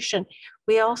Constitution,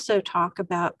 we also talk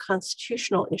about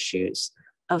constitutional issues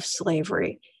of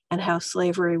slavery and how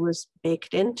slavery was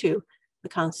baked into the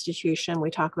Constitution. We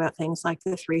talk about things like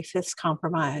the 3/5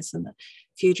 Compromise and the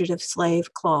Fugitive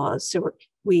Slave Clause. So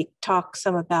we talk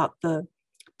some about the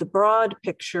broad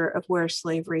picture of where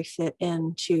slavery fit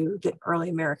into the early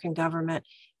American government,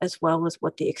 as well as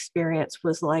what the experience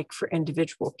was like for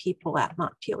individual people at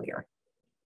Montpelier.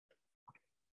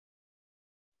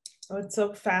 Oh, it's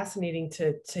so fascinating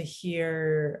to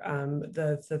hear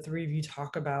the three of you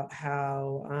talk about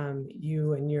how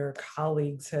you and your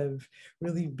colleagues have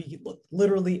really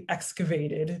literally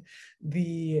excavated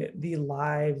the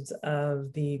lives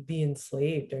of the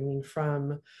enslaved. I mean,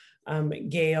 from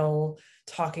Gail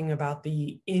talking about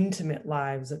the intimate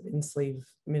lives of enslaved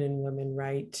men and women,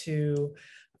 right, to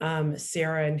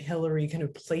Sarah and Hillary kind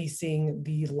of placing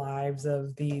the lives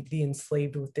of the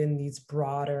enslaved within these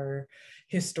broader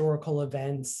historical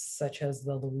events, such as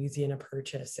the Louisiana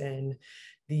Purchase and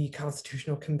the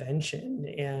Constitutional Convention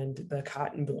and the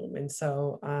Cotton Boom. And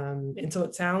so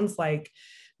it sounds like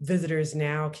visitors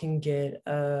now can get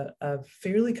a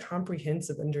fairly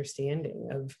comprehensive understanding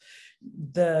of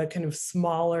the kind of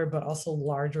smaller but also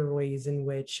larger ways in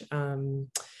which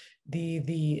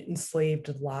the enslaved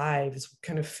lives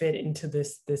kind of fit into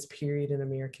this period in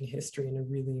American history in a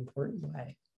really important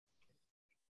way.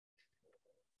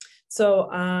 So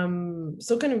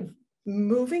kind of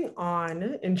moving on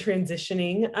and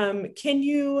transitioning, can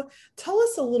you tell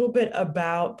us a little bit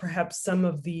about perhaps some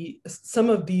of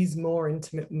these more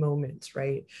intimate moments,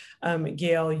 right?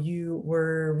 Gail, you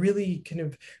were really kind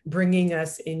of bringing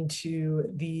us into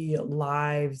the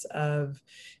lives of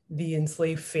the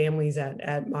enslaved families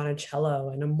at Monticello,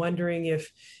 and I'm wondering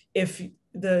if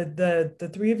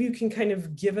the three of you can kind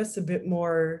of give us a bit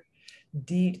more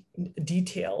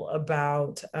detail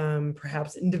about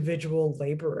perhaps individual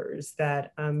laborers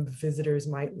that visitors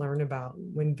might learn about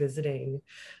when visiting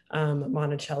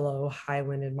Monticello,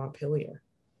 Highland, and Montpelier.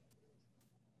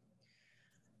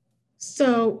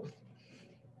 So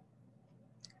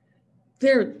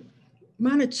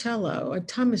Monticello,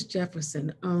 Thomas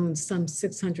Jefferson owned some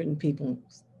 600 people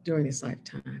during his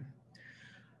lifetime.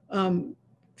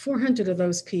 400 of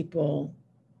those people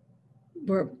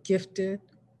were gifted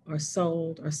or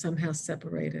sold or somehow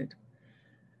separated.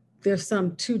 There's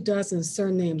some 24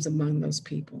 surnames among those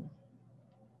people.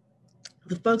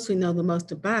 The folks we know the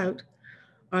most about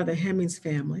are the Hemings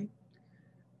family,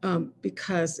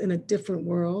 because in a different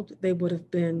world, they would have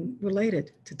been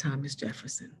related to Thomas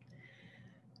Jefferson,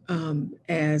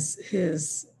 as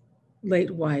his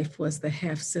late wife was the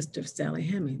half-sister of Sally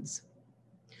Hemings.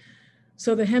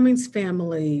 So the Hemings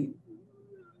family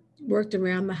worked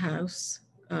around the house.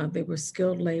 They were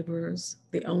skilled laborers.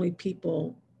 The only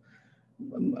people,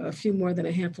 a few more than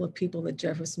a handful of people that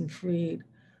Jefferson freed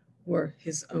were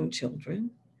his own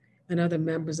children and other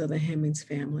members of the Hemings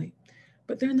family.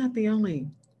 But they're not the only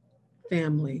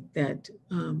family that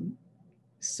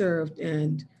served,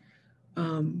 and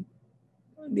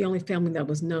the only family that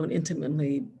was known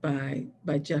intimately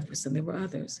by Jefferson. There were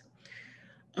others.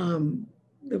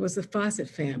 There was the Fawcett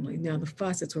family. Now, the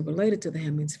Fawcetts were related to the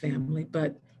Hemings family,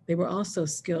 but they were also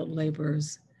skilled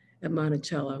laborers at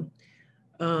Monticello.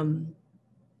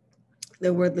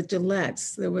 There were the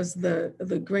Gillettes. There was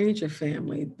the Granger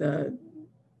family. The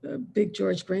Big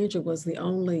George Granger was the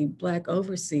only Black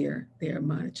overseer there at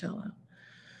Monticello.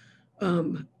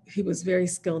 He was very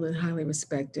skilled and highly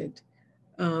respected.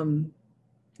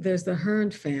 There's the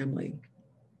Hearn family.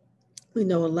 We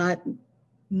know a lot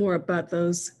more about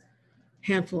those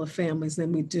handful of families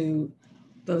than we do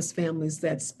those families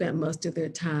that spent most of their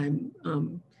time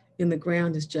in the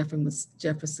ground, as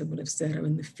Jefferson would have said, or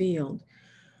in the field.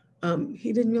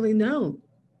 He didn't really know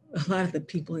a lot of the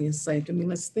people he enslaved. I mean,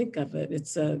 let's think of it.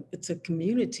 It's a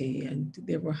community, and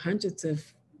there were hundreds of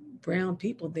brown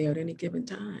people there at any given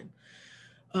time.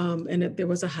 And there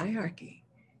was a hierarchy.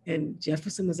 And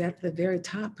Jefferson was at the very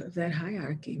top of that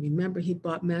hierarchy. Remember, he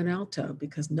bought Mount Alto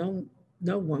because no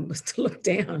one was to look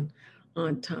down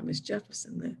on Thomas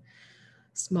Jefferson, the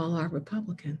small R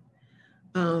Republican.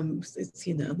 It's,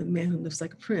 you know, the man who lives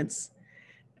like a prince.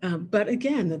 But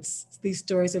again, these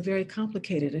stories are very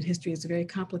complicated, and history is very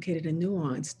complicated and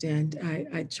nuanced. And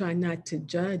I try not to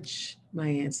judge my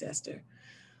ancestor,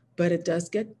 but it does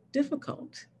get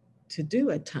difficult to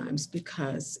do at times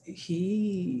because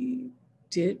he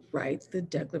did write the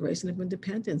Declaration of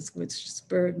Independence, which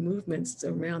spurred movements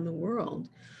around the world,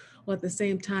 while at the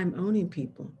same time owning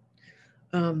people.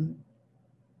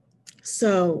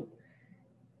 So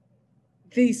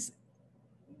these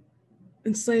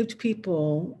enslaved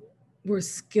people were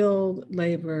skilled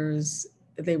laborers.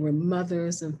 They were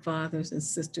mothers and fathers and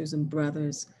sisters and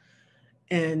brothers.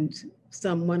 And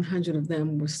some 100 of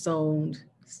them were sold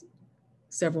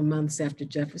several months after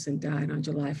Jefferson died on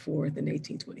July 4th in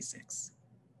 1826.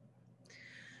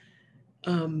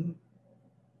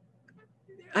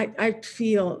 I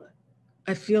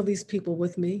feel these people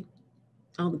with me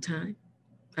all the time.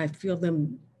 I feel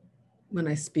them when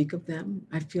I speak of them.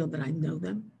 I feel that I know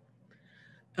them.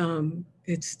 I'm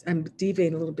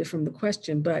deviating a little bit from the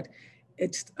question, but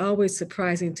it's always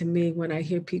surprising to me when I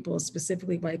hear people,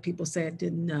 specifically white people, say, I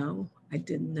didn't know, I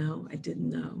didn't know, I didn't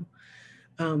know.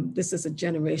 This is a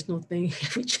generational thing.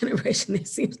 Every generation there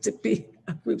seems to be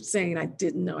a group saying, I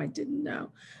didn't know, I didn't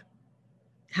know.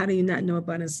 How do you not know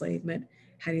about enslavement?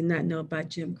 How do you not know about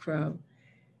Jim Crow?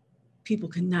 People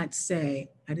cannot say,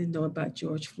 I didn't know about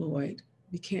George Floyd.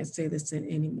 We can't say this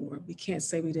anymore. We can't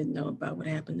say we didn't know about what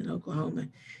happened in Oklahoma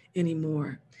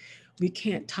anymore. We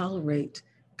can't tolerate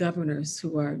governors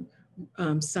who are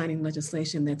signing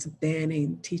legislation that's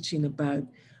banning teaching about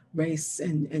race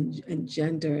and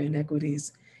gender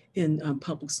inequities in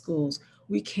public schools.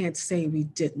 We can't say we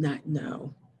did not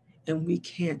know, and we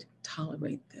can't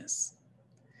tolerate this.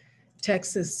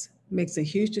 Texas makes a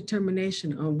huge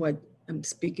determination on what, I'm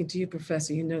speaking to you,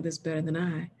 Professor, you know this better than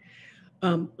I,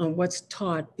 on what's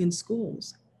taught in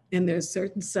schools. And there are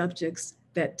certain subjects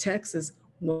that Texas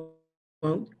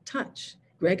won't touch.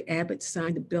 Greg Abbott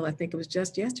signed a bill, I think it was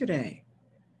just yesterday,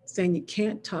 saying you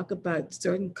can't talk about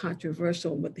certain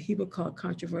controversial, what he would call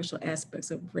controversial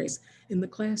aspects of race in the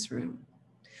classroom.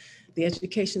 The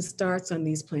education starts on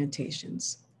these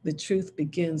plantations. The truth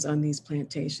begins on these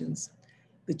plantations.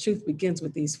 The truth begins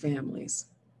with these families.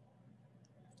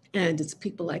 And it's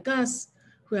people like us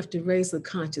who have to raise the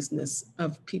consciousness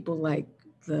of people like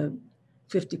the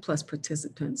 50 plus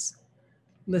participants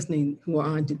listening who are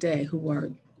on today, who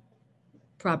are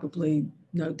probably,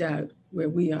 no doubt, where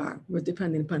we are. We're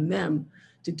depending upon them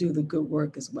to do the good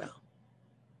work as well.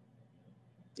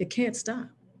 It can't stop.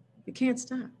 It can't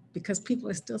stop because people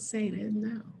are still saying, I didn't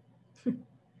know.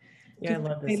 Yeah, I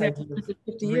love this idea of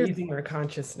raising our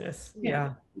consciousness.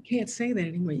 Yeah. You can't say that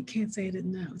anymore. You can't say I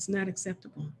didn't know. It's not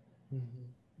acceptable.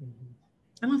 Mm-hmm.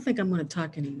 Mm-hmm. I don't think I'm going to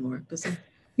talk anymore because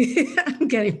I'm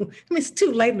getting, I mean, it's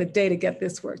too late in the day to get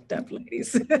this worked up,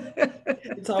 ladies.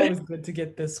 It's always good to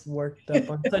get this worked up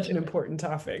on such an important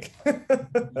topic.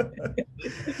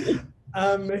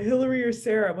 Hillary or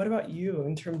Sarah, what about you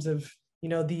in terms of, you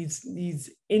know, these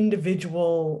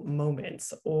individual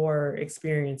moments or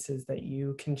experiences that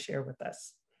you can share with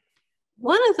us?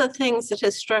 One of the things that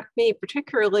has struck me,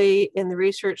 particularly in the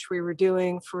research we were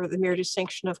doing for the mere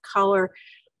distinction of color,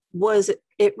 was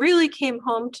it really came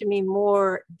home to me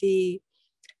more the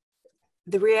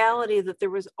reality that there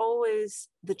was always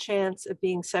the chance of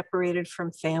being separated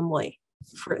from family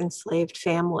for enslaved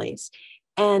families.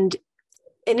 And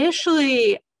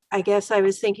initially, I guess I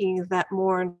was thinking of that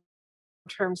more in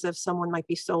terms of someone might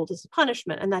be sold as a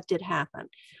punishment, and that did happen.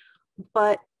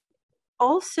 But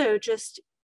also just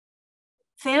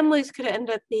families could end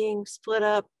up being split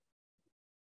up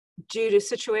due to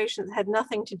situations that had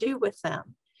nothing to do with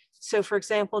them. So for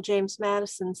example, James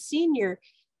Madison Sr.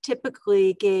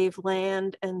 typically gave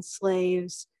land and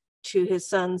slaves to his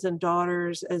sons and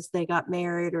daughters as they got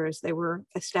married or as they were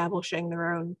establishing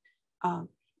their own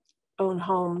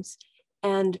homes.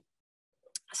 And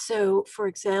so, for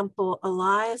example,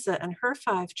 Eliza and her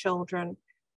 5 children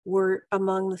were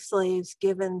among the slaves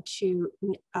given to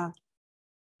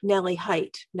Nellie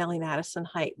Madison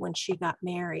Height, when she got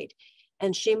married.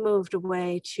 And she moved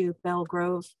away to Belle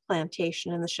Grove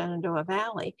Plantation in the Shenandoah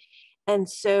Valley. And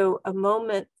so a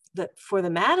moment that for the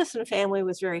Madison family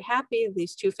was very happy,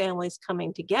 these two families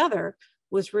coming together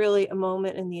was really a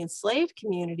moment in the enslaved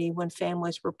community when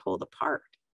families were pulled apart.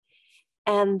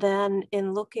 And then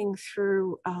in looking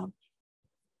through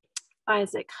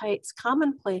Isaac Haight's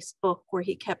Commonplace book, where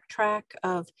he kept track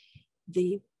of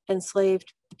the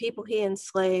people he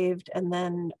enslaved, and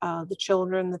then the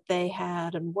children that they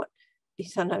had, and what he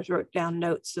sometimes wrote down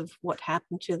notes of what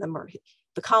happened to them, or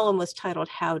the column was titled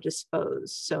How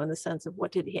Disposed. So in the sense of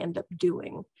what did he end up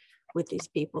doing with these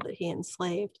people that he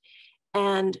enslaved.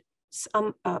 And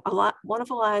one of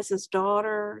Eliza's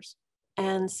daughters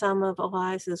and some of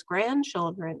Eliza's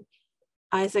grandchildren,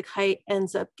 Isaac Haight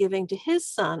ends up giving to his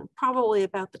son, probably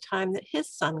about the time that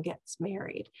his son gets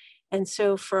married. And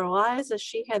so for Eliza,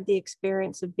 she had the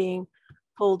experience of being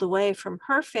pulled away from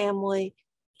her family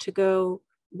to go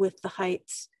with the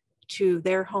Haight's to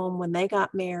their home when they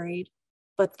got married.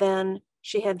 But then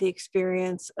she had the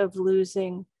experience of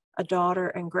losing a daughter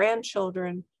and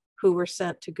grandchildren who were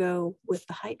sent to go with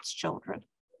the Haight's children.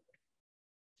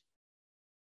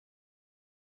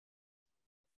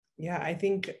 Yeah, I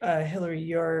think Hillary,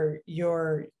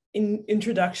 your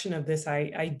introduction of this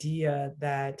idea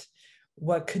that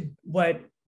what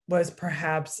was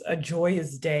perhaps a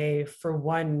joyous day for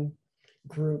one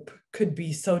group could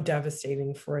be so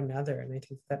devastating for another, and I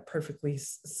think that perfectly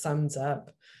sums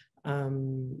up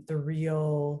the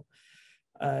real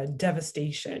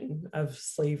devastation of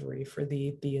slavery for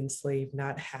the enslaved,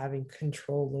 not having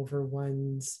control over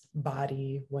one's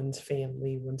body, one's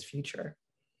family, one's future.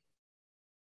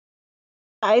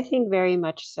 I think very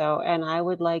much so. And I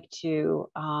would like to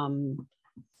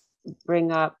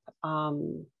bring up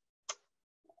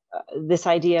this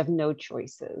idea of no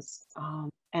choices.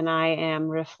 And I am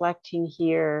reflecting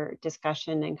here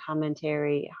discussion and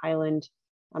commentary. Highland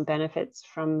benefits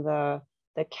from the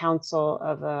counsel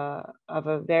of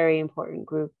a very important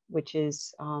group, which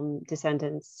is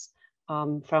descendants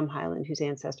from Highland whose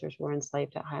ancestors were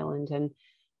enslaved at Highland. And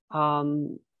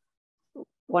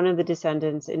one of the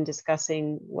descendants, in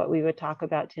discussing what we would talk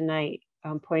about tonight,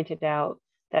 pointed out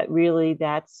that really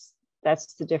that's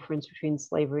the difference between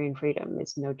slavery and freedom,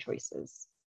 is no choices.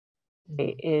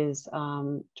 It is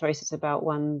choices about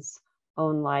one's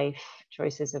own life,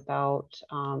 choices about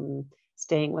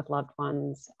staying with loved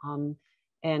ones,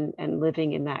 and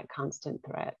living in that constant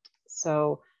threat.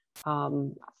 So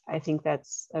I think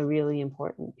that's a really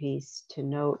important piece to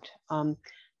note.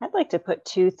 I'd like to put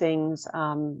two things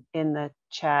in the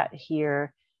chat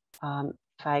here,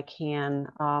 if I can.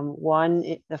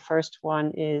 The first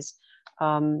one is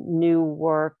new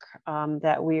work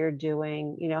that we're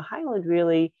doing. You know, Highland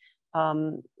really,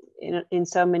 in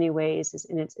so many ways, is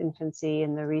in its infancy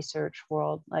in the research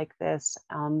world like this.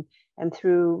 And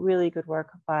through really good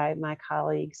work by my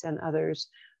colleagues and others,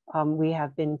 we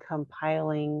have been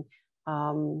compiling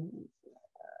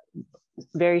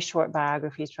very short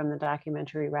biographies from the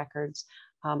documentary records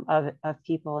of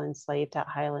people enslaved at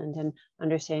Highland, and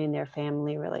understanding their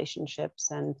family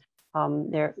relationships and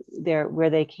their where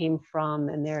they came from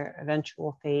and their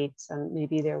eventual fates and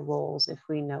maybe their roles, if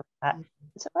we know that.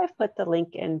 So I've put the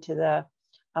link into the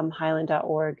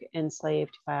highland.org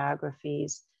enslaved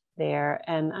biographies there,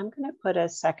 and I'm going to put a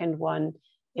second one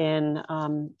in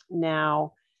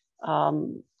now.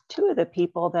 Two of the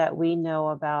people that we know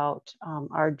about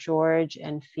are George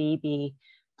and Phoebe.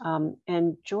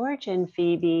 And George and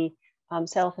Phoebe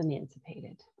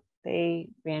self-emancipated. They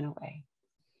ran away.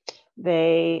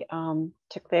 They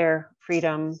took their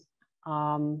freedom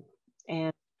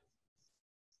and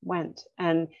went.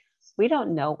 And we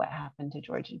don't know what happened to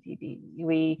George and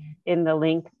Phoebe. In the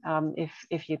link,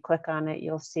 if you click on it,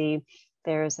 you'll see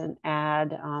there's an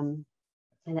ad.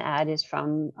 And the ad is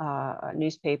from a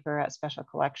newspaper at Special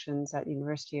Collections at the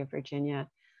University of Virginia.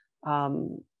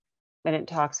 And it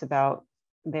talks about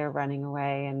their running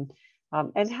away, and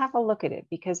have a look at it,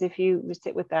 because if you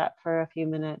sit with that for a few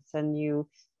minutes and you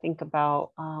think about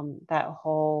that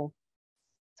whole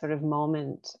sort of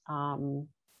moment,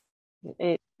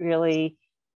 it really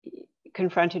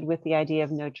confronted with the idea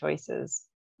of no choices.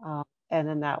 And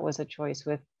then that was a choice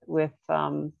with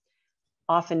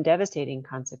often devastating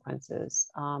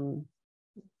consequences,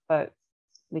 but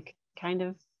we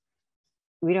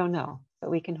don't know, but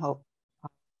we can hope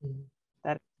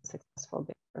that it's a successful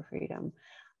bid for freedom.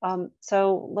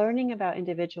 So learning about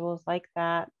individuals like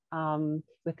that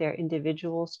with their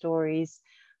individual stories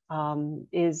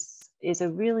is a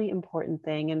really important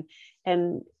thing.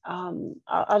 And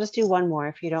I'll just do one more,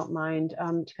 if you don't mind,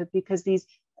 because these,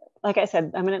 like I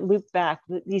said, I'm going to loop back.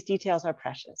 These details are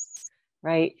precious,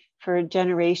 right? For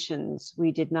generations,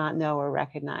 we did not know or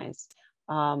recognize.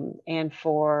 And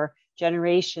for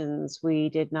generations, we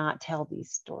did not tell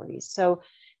these stories. So,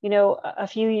 you know, a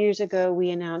few years ago, we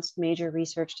announced major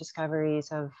research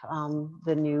discoveries of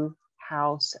the new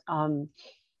house,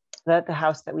 the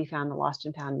house that we found, the lost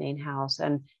and found main house,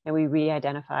 and we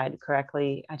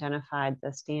correctly identified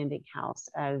the standing house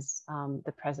as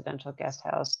the presidential guest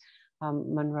house.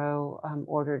 Monroe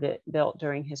ordered it built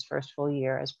during his first full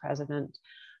year as president.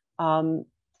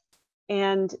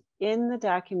 And in the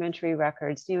documentary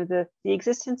records, you know, the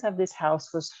existence of this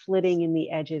house was flitting in the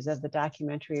edges of the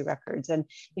documentary records. And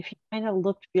if you kind of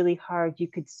looked really hard, you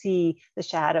could see the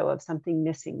shadow of something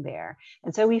missing there.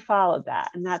 And so we followed that.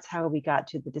 And that's how we got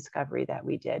to the discovery that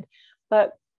we did.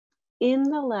 But in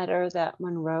the letter that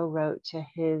Monroe wrote to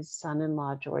his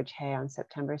son-in-law, George Hay, on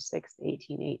September 6th,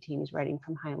 1818, he's writing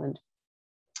from Highland.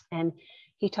 And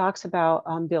he talks about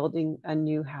building a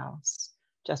new house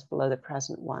just below the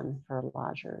present one for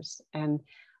lodgers. And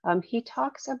he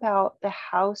talks about the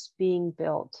house being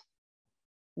built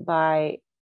by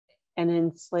an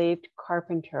enslaved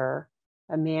carpenter,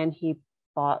 a man he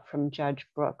bought from Judge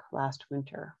Brooke last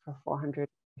winter for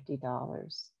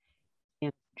 $450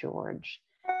 in George.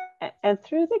 And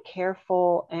through the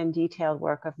careful and detailed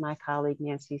work of my colleague,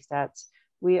 Nancy Setz,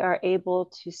 we are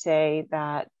able to say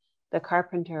that the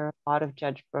carpenter bought of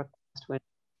Judge Brooke last winter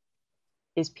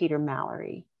is Peter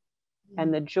Mallory.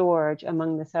 And the George,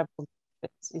 among the several,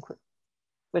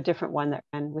 a different one that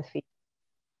ran with feet,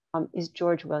 is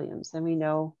George Williams. And we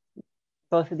know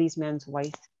both of these men's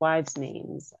wives'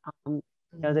 names.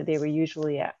 Know that they were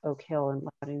usually at Oak Hill in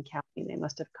Loudoun County. They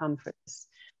must have come for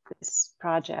this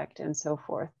project and so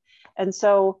forth. And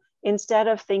so instead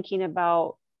of thinking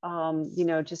about, you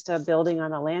know, just a building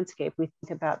on a landscape, we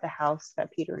think about the house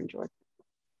that Peter and George.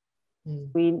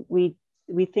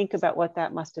 We think about what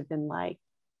that must have been like.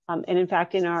 And in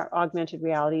fact, in our augmented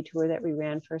reality tour that we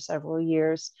ran for several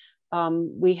years,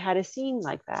 we had a scene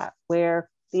like that where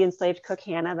the enslaved cook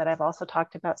Hannah, that I've also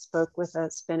talked about, spoke with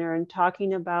a spinner and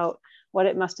talking about what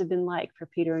it must have been like for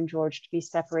Peter and George to be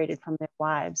separated from their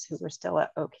wives who were still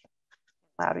at Oak Hill,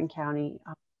 Loudoun County,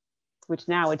 which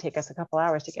now would take us a couple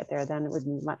hours to get there. Then it would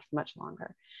be much, much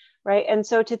longer. Right. And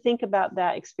so to think about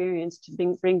that experience,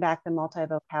 to bring back the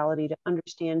multivocality, to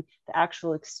understand the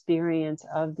actual experience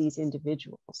of these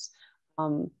individuals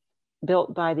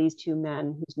built by these two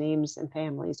men whose names and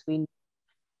families we know,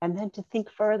 and then to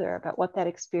think further about what that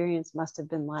experience must have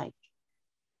been like,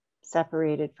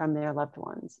 separated from their loved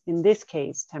ones, in this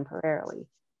case, temporarily.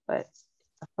 But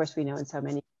of course, we know in so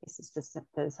many cases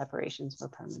the separations were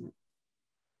permanent.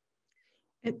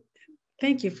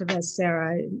 Thank you for that,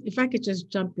 Sarah. If I could just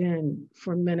jump in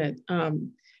for a minute.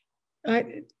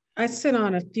 I sit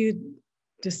on a few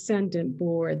descendant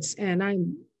boards, and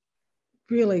I'm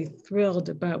really thrilled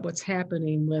about what's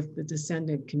happening with the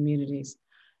descendant communities.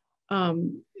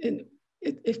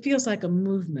 It feels like a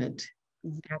movement,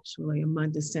 actually,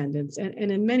 among descendants. And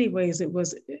in many ways, it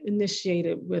was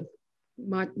initiated with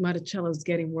Monticello's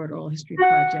Getting Word Oral History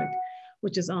Project,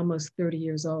 which is almost 30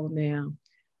 years old now.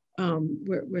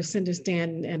 Where Cinda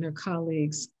Stanton and her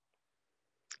colleagues,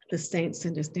 the Saint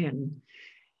Cinda Stanton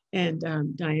and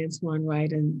Diane Swan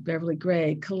Wright and Beverly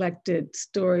Gray, collected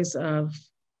stories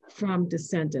from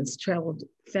descendants, traveled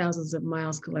thousands of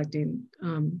miles collecting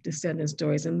descendant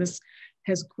stories. And this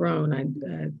has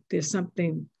grown. There's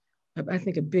something, I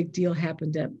think a big deal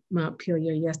happened at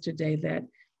Montpelier yesterday that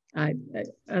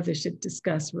others should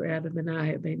discuss rather than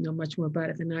I. They know much more about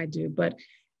it than I do, but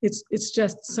it's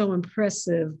just so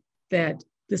impressive that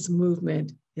this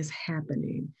movement is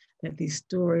happening, that these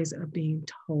stories are being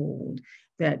told,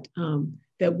 that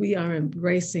we are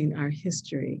embracing our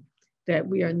history, that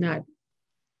we are not,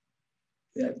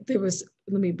 let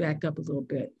me back up a little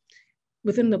bit.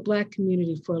 Within the Black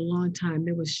community for a long time,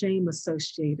 there was shame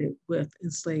associated with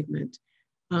enslavement.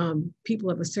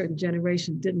 People of a certain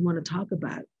generation didn't want to talk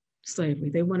about slavery.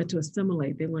 They wanted to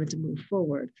assimilate, they wanted to move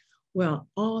forward. Well,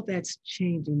 all that's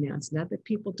changing now. It's not that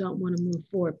people don't want to move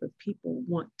forward, but people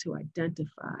want to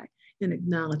identify and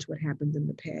acknowledge what happened in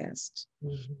the past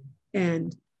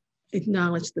and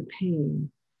acknowledge the pain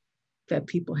that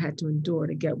people had to endure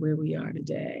to get where we are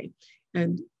today.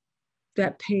 And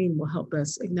that pain will help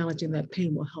us, acknowledging that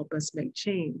pain will help us make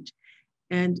change.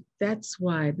 And that's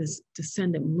why this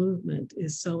descendant movement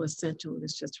is so essential.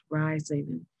 It's just rising.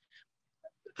 And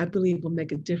I believe will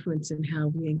make a difference in how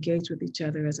we engage with each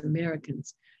other as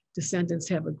Americans. Descendants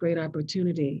have a great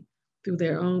opportunity through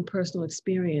their own personal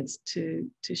experience to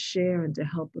share and to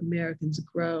help Americans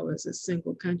grow as a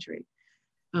single country.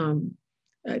 I'm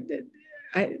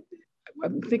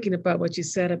thinking about what you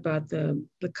said about the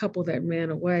couple that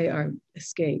ran away or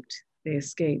escaped. They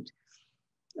escaped.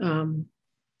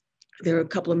 there are a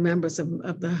couple of members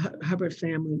of the Hubbard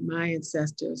family, my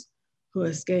ancestors, who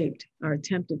escaped or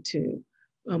attempted to.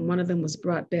 One of them was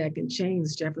brought back in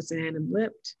chains, Jefferson Adam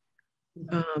Lipt.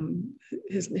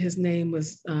 His name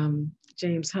was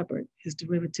James Hubbard. His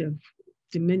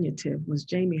diminutive was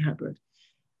Jamie Hubbard.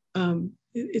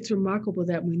 It's remarkable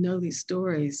that we know these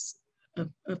stories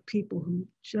of people who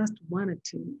just wanted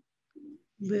to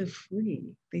live free.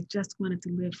 They just wanted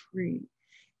to live free.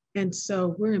 And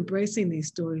so we're embracing these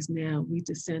stories now, we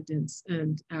descendants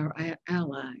and our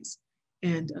allies.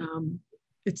 And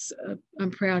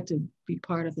I'm proud to be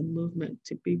part of the movement,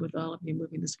 to be with all of you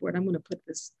moving this forward. I'm going to put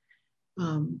this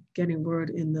getting word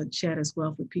in the chat as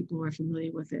well for people who are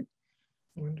familiar with it.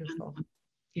 Wonderful.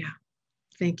 Yeah,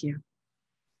 thank you.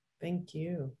 Thank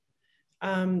you.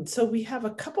 So we have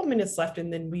a couple minutes left,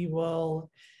 and then we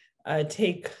will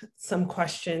take some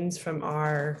questions from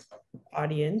our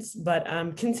audience. But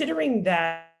considering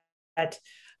that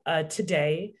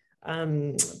today,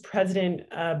 President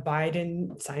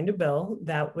Biden signed a bill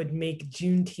that would make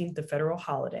Juneteenth a federal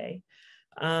holiday.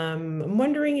 I'm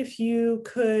wondering if you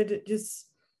could just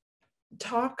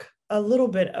talk a little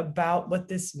bit about what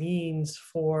this means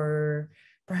for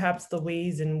perhaps the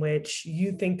ways in which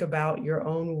you think about your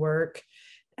own work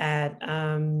at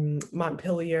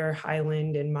Montpelier,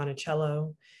 Highland, and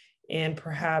Monticello, and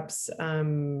perhaps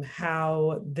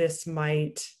how this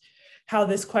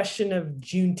question of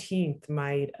Juneteenth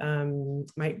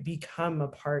might become a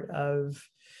part of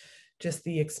just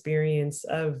the experience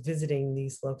of visiting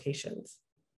these locations.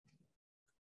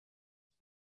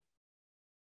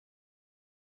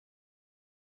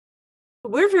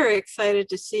 We're very excited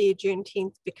to see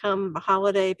Juneteenth become a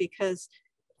holiday, because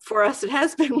for us, it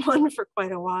has been one for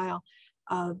quite a while.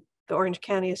 The Orange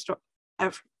County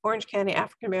African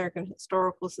American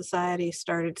Historical Society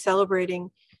started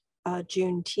celebrating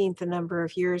Juneteenth a number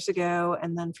of years ago,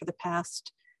 and then for the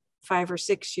past 5 or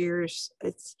 6 years,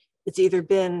 it's either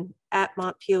been at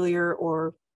Montpelier,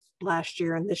 or last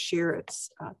year and this year it's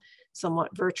a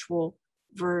somewhat virtual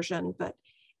version. But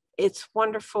it's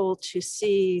wonderful to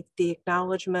see the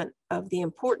acknowledgement of the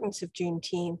importance of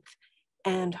Juneteenth,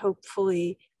 and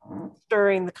hopefully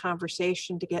stirring the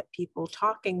conversation to get people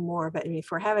talking more about it. If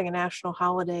we're having a national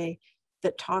holiday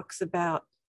that talks about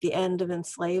the end of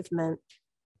enslavement,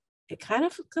 it kind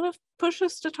of going to push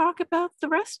us to talk about the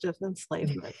rest of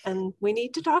enslavement, and we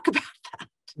need to talk about that.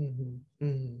 Mm-hmm.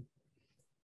 Mm-hmm.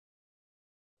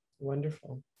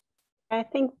 Wonderful. I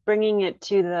think bringing it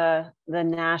to the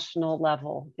national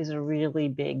level is a really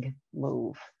big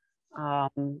move.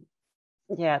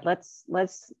 Yeah,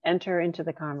 let's enter into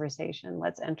the conversation.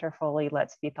 Let's enter fully.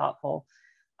 Let's be thoughtful,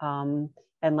 and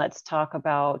let's talk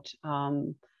about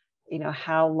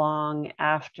how long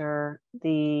after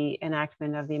the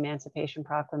enactment of the Emancipation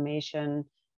Proclamation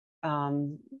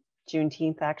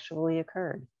Juneteenth actually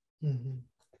occurred.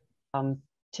 Mm-hmm.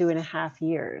 2.5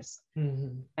 years,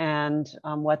 mm-hmm. and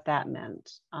what that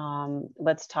meant.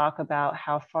 Let's talk about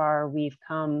how far we've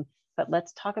come, but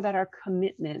let's talk about our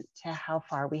commitment to how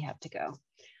far we have to go,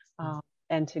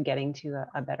 and to getting to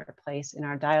a better place in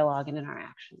our dialogue and in our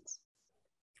actions.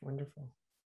 Wonderful.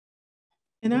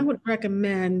 And I would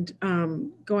recommend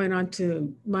going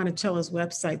onto Monticello's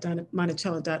website,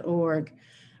 monticello.org,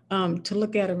 to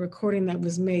look at a recording that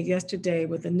was made yesterday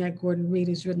with Annette Gordon-Reed,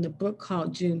 who's written a book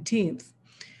called Juneteenth,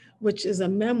 which is a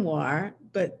memoir,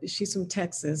 but she's from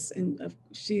Texas, and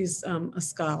she's a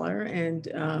scholar, and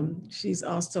she's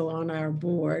also on our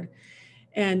board.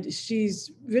 And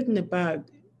she's written about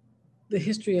the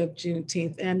history of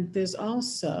Juneteenth. And there's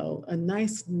also a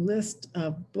nice list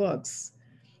of books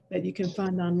that you can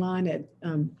find online at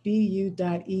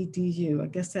bu.edu. I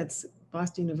guess that's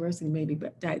Boston University, maybe,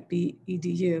 but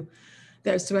 .edu.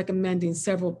 That's recommending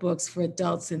several books for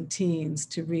adults and teens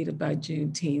to read about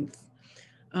Juneteenth.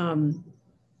 And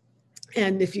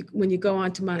when you go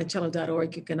on to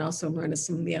monticello.org, you can also learn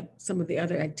some of the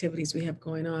other activities we have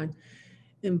going on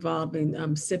involving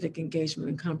civic engagement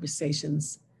and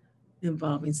conversations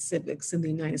involving civics in the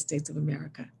United States of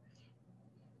America.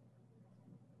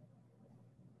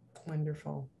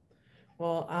 Wonderful.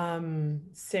 Well,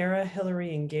 Sarah,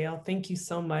 Hillary, and Gail, thank you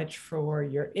so much for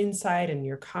your insight and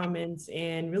your comments,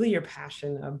 and really your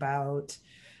passion about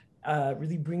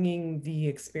really bringing the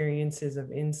experiences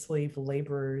of enslaved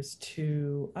laborers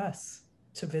to us,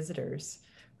 to visitors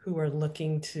who are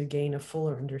looking to gain a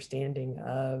fuller understanding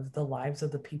of the lives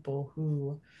of the people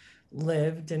who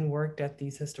lived and worked at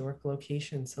these historic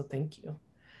locations. So thank you.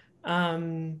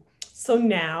 So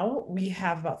now we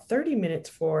have about 30 minutes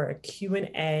for a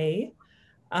Q&A.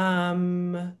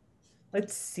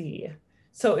 Let's see.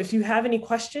 So if you have any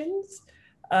questions,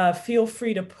 feel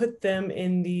free to put them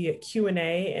in the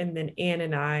Q&A, and then Anne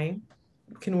and I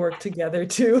can work together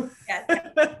to. Yes.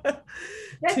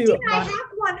 Justine,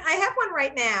 I have one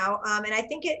right now, and I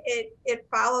think it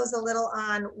follows a little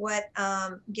on what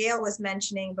Gail was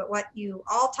mentioning, but what you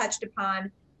all touched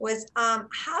upon was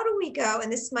how do we go,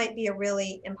 and this might be a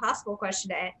really impossible question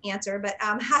to answer, but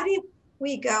how do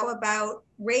we go about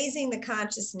raising the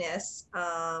consciousness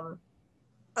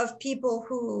of people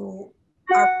who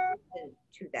are open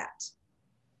to that?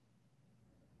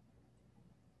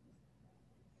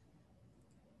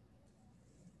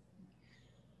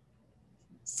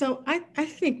 So I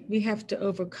think we have to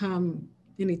overcome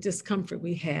any discomfort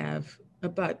we have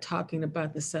about talking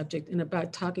about the subject and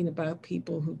about talking about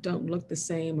people who don't look the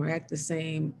same or act the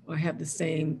same or have the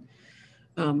same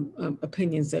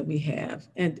opinions that we have.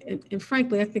 And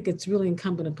frankly, I think it's really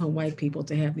incumbent upon white people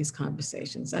to have these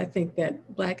conversations. I think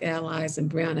that Black allies and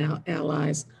brown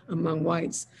allies among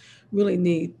whites really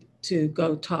need to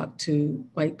go talk to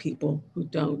white people who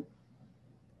don't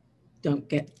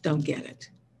get it,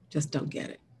 just don't get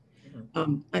it.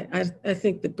 I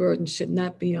think the burden should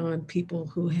not be on people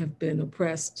who have been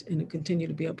oppressed and who continue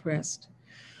to be oppressed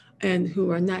and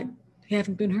who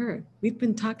haven't been heard. We've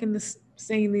been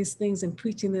saying these things and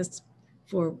preaching this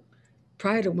for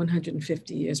prior to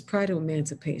 150 years, prior to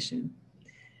emancipation,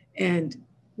 and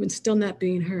we're still not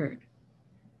being heard.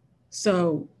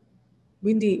 So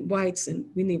we need whites and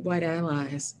we need white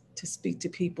allies to speak to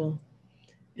people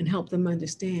and help them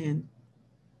understand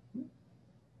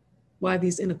why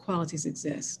these inequalities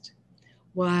exist,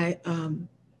 why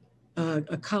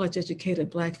a college-educated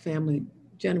Black family,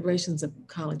 generations of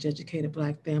college-educated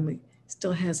Black family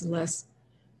still has less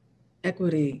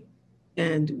equity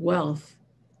and wealth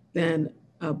than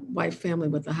a white family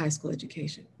with a high school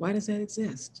education. Why does that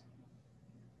exist?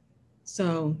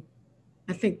 So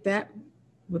I think that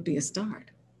would be a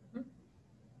start.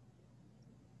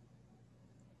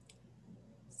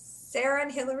 Sarah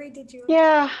and Hillary, did you?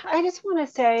 Yeah, I just want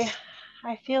to say,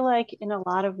 I feel like in a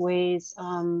lot of ways,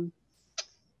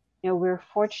 we're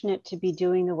fortunate to be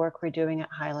doing the work we're doing at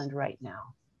Highland right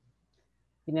now.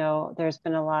 There's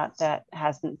been a lot that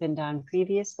hasn't been done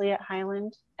previously at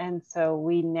Highland. And so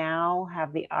we now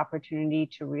have the opportunity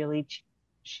to really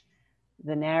change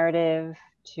the narrative,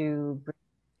 to bring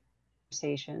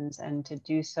conversations, and to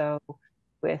do so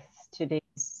with today's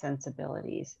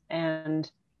sensibilities.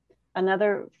 And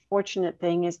another fortunate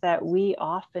thing is that we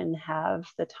often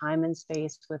have the time and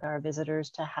space with our visitors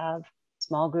to have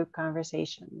small group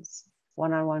conversations,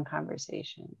 one-on-one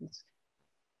conversations,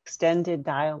 extended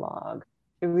dialogue,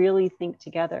 to really think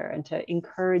together and to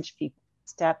encourage people to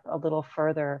step a little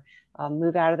further,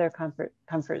 move out of their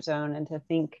comfort zone, and to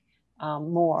think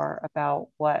more about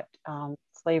what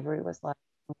slavery was like,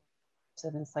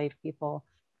 of enslaved people,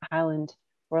 Highland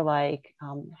were like,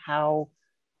 how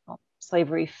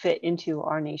slavery fit into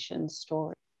our nation's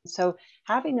story. So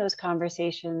having those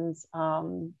conversations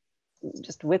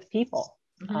just with people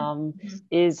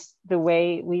is the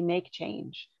way we make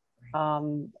change.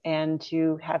 And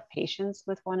to have patience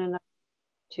with one another,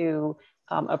 to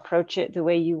approach it the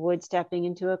way you would stepping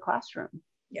into a classroom,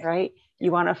 right?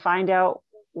 You want to find out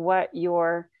what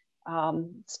your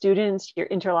students, your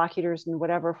interlocutors in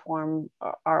whatever form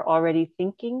are already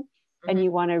thinking, and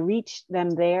you want to reach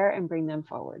them there and bring them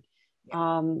forward.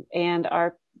 And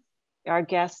our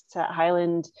guests at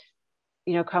Highland,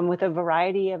 come with a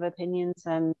variety of opinions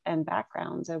and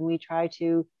backgrounds, and we try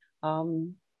to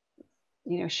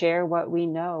share what we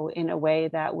know in a way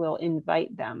that will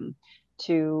invite them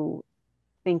to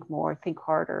think more, think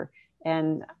harder.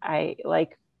 And I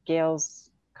like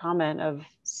Gail's comment of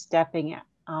stepping,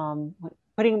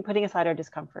 putting aside our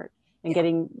discomfort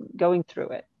and going through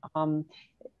it.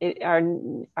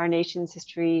 Our nation's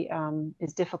history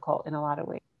is difficult in a lot of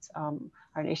ways.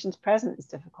 Our nation's present is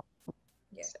difficult.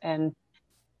 And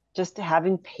just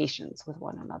having patience with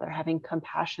one another, having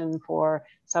compassion for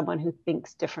someone who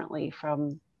thinks differently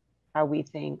from how we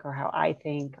think or how I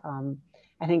think.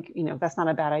 I think, that's not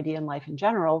a bad idea in life in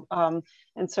general.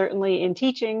 And certainly in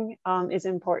teaching is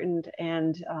important.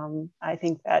 And I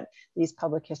think that these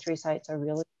public history sites are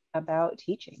really about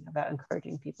teaching, about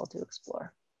encouraging people to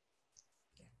explore.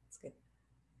 That's good.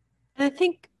 And I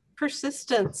think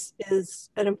persistence is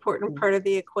an important part of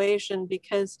the equation,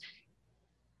 because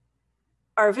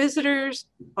our visitors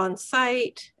on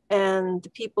site and the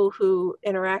people who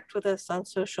interact with us on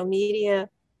social media,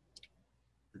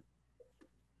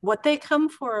 what they come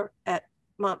for at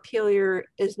Montpelier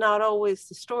is not always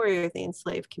the story of the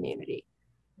enslaved community.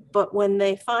 But when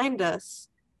they find us,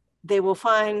 they will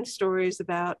find stories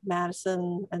about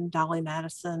Madison and Dolly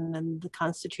Madison and the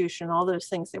Constitution, all those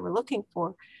things they were looking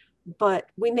for. But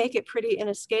we make it pretty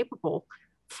inescapable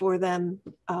for them.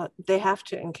 They have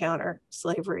to encounter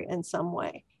slavery in some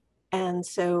way. And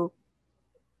so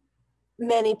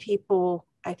many people,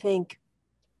 I think,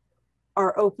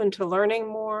 are open to learning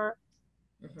more.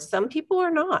 Mm-hmm. Some people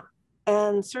are not.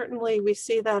 And certainly we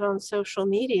see that on social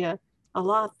media a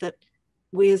lot, that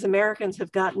we as Americans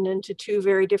have gotten into two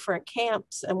very different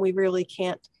camps, and we really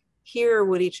can't hear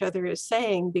what each other is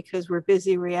saying because we're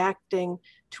busy reacting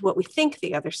to what we think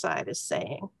the other side is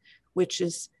saying, which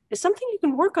is something you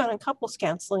can work on in couples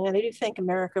counseling. And I do think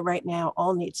America right now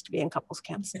all needs to be in couples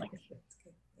counseling.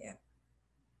 Yeah.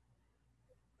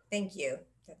 Thank you.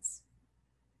 That's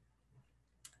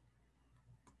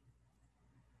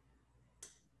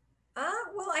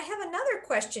well, I have another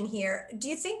question here. Do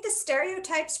you think the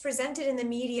stereotypes presented in the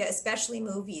media, especially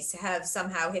movies, have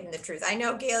somehow hidden the truth? I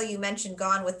know, Gail, you mentioned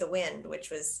Gone with the Wind, which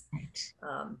was,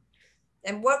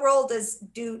 and what role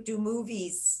do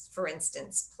movies, for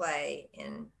instance, play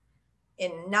in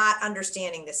not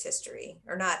understanding this history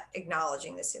or not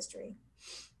acknowledging this history?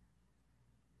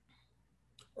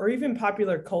 Or even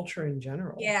popular culture in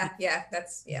general. Yeah,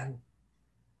 that's.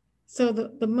 So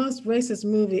the most racist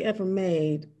movie ever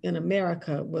made in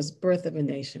America was Birth of a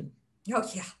Nation. Oh,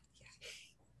 yeah.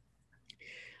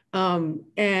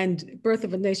 And Birth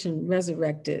of a Nation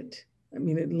resurrected, I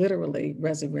mean, it literally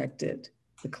resurrected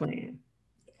the Klan.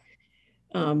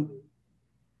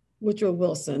 Woodrow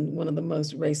Wilson, one of the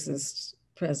most racist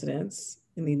presidents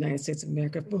in the United States of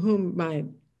America, for whom my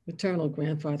maternal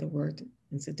grandfather worked,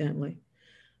 incidentally,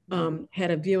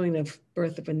 had a viewing of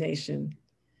Birth of a Nation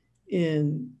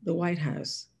in the White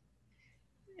House.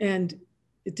 And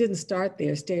it didn't start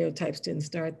there. Stereotypes didn't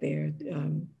start there.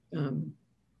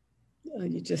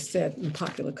 You just said in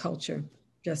popular culture,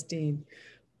 Justine,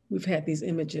 we've had these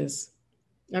images.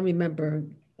 I remember,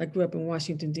 I grew up in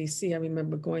Washington, D.C. I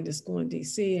remember going to school in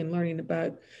D.C. and learning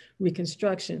about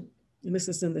Reconstruction. And this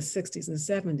is in the 60s and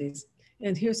 70s.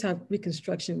 And here's how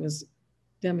Reconstruction was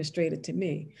demonstrated to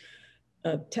me.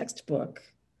 A textbook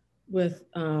with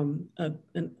an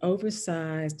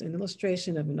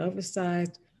illustration of an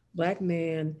oversized Black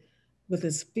man with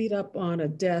his feet up on a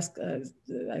desk.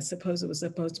 I suppose it was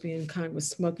supposed to be in Congress,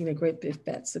 smoking a great big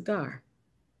fat cigar.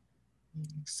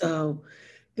 So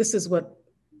this is what,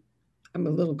 I'm a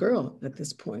little girl at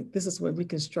this point. This is what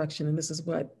Reconstruction, and this is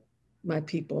what my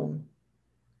people,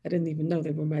 I didn't even know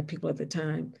they were my people at the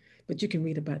time, but you can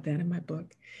read about that in my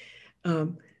book.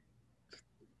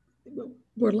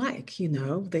 Were like, you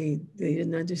know, they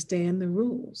didn't understand the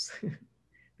rules. They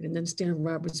didn't understand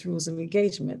Robert's Rules of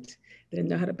Engagement. They didn't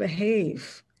know how to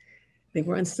behave. They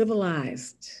were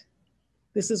uncivilized.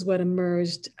 This is what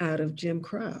emerged out of Jim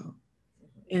Crow.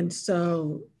 And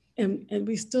so, and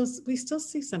we still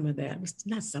see some of that.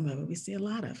 Not some of it, we see a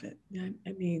lot of it.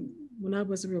 I mean, when I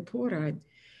was a reporter, I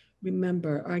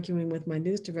remember arguing with my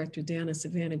news director down in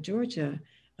Savannah, Georgia,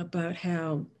 about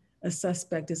how a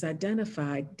suspect is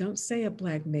identified. Don't say a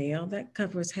Black male, that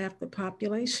covers half the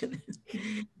population.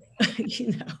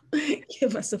 You know,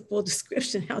 give us a full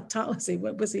description. How tall is he?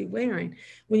 What was he wearing?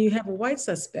 When you have a white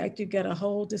suspect, you get a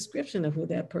whole description of who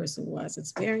that person was.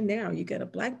 It's very narrow. You get a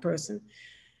Black person,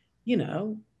 you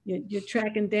know, you're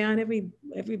tracking down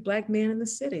every Black man in the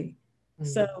city.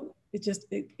 Mm-hmm. So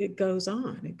it goes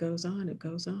on, it goes on, it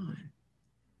goes on.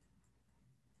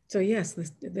 So yes,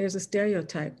 there's a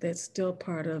stereotype that's still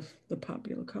part of the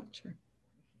popular culture,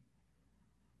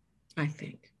 I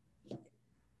think.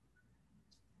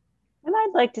 And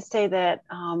I'd like to say that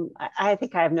I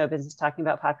think I have no business talking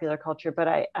about popular culture,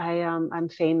 but I'm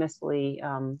famously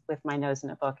with my nose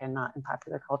in a book and not in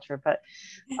popular culture. But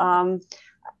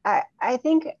I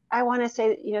think I want to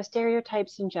say, you know,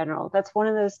 stereotypes in general, that's one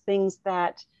of those things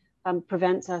that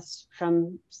prevents us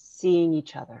from seeing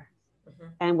each other.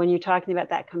 And when you're talking about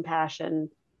that compassion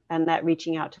and that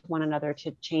reaching out to one another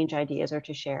to change ideas or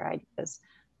to share ideas,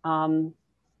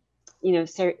 you know,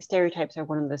 stereotypes are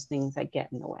one of those things that get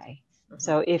in the way.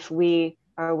 So if we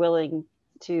are willing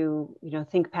to, you know,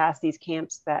 think past these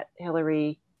camps that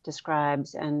Hillary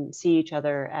describes and see each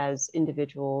other as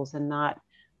individuals and not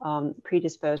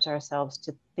predispose ourselves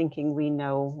to thinking we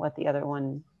know what the other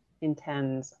one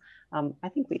intends, I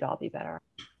think we'd all be better.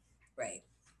 Right.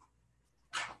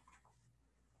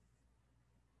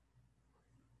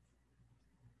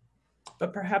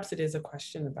 But perhaps it is a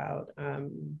question about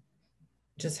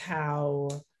just how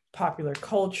popular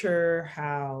culture,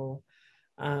 how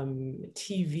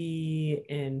TV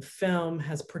and film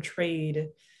has portrayed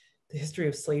the history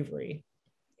of slavery.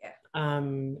 Yeah.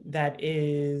 that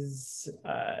is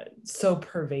so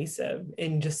pervasive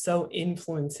and just so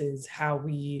influences how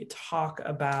we talk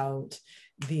about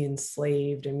the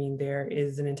enslaved. I mean, there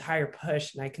is an entire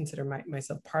push, and I consider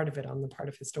myself part of it on the part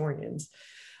of historians,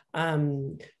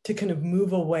 to kind of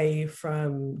move away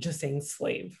from just saying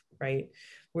slave, right?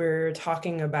 We're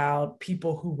talking about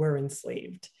people who were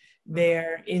enslaved.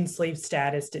 Their enslaved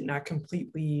status did not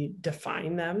completely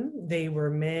define them. They were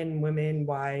men, women,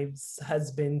 wives,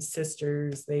 husbands,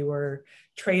 sisters. They were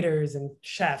traders and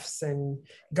chefs and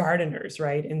gardeners,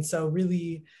 right? And so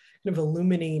really kind of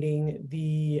illuminating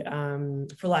the,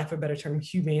 for lack of a better term,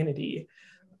 humanity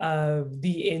of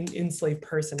the enslaved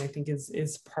person, I think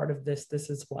is part of this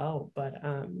as well.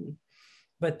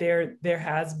 But there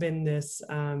has been this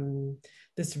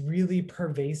this really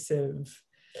pervasive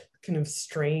kind of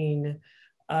strain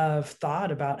of thought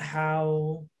about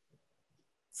how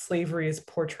slavery is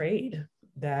portrayed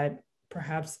that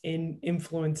perhaps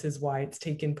influences why it's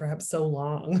taken perhaps so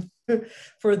long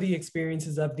for the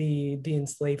experiences of the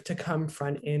enslaved to come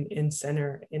front and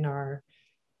center in our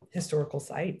historical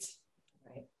sites.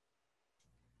 Right.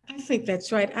 I think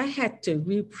that's right. I had to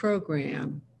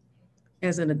reprogram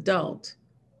as an adult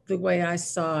the way I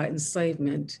saw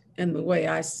enslavement and the way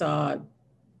I saw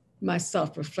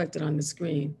myself reflected on the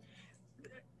screen.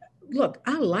 Look,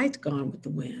 I liked Gone with the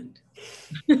Wind.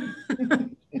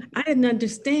 I didn't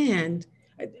understand.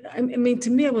 I mean, to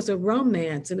me, it was a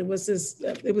romance, and it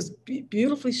was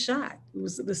beautifully shot. It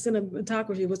was, the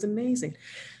cinematography was amazing.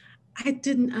 I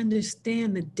didn't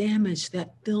understand the damage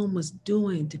that film was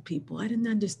doing to people. I didn't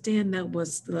understand that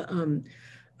was the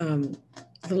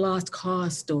Lost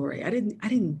Cause story. I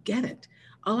didn't get it.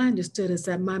 All I understood is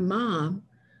that my mom,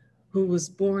 who was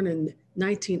born in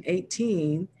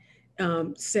 1918,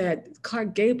 said,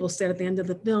 Clark Gable said at the end of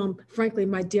the film, frankly,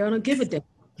 my dear, I don't give a damn.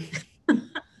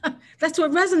 That's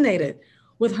what resonated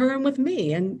with her and with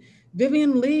me. And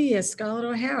Vivian Leigh as Scarlett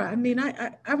O'Hara. I mean,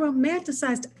 I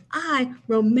romanticized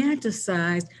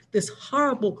this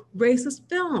horrible racist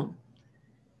film.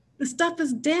 The stuff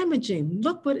is damaging.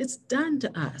 Look what it's done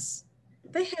to us.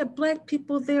 They had Black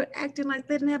people there acting like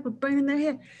they didn't have a brain in their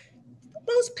head.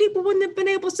 Those people wouldn't have been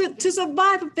able to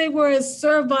survive if they were as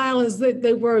servile as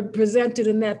they were presented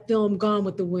in that film, Gone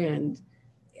with the Wind.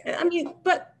 I mean,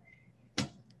 but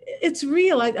it's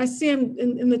real. I see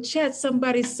in the chat,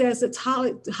 somebody says it's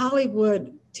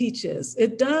Hollywood teaches.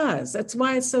 It does. That's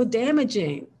why it's so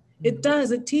damaging. It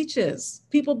does, it teaches.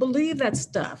 People believe that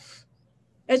stuff.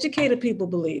 Educated people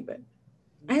believe it.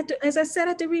 I had to, as I said, I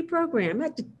had to reprogram. I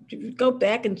had to go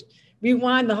back and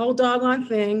rewind the whole doggone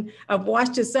thing. I've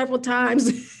watched it several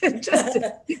times just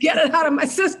to get it out of my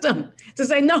system, to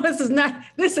say, no, this is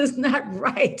not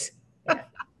right.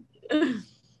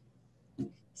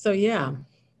 So yeah.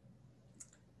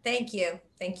 Thank you.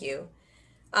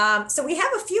 So we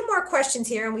have a few more questions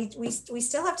here, and we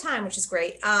still have time, which is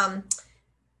great.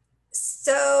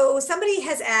 So somebody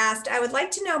has asked, I would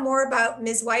like to know more about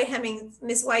Ms.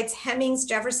 White's Hemings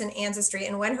Jefferson ancestry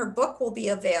and when her book will be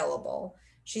available.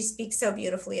 She speaks so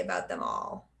beautifully about them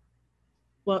all.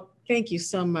 Well, thank you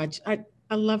so much. I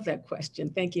love that question.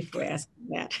 Thank you for asking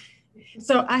that.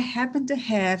 So I happen to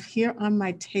have here on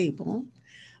my table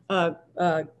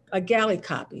a galley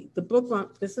copy. The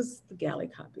book, this is the galley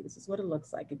copy. This is what it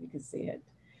looks like if you can see it.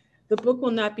 The book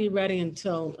will not be ready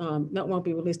until, won't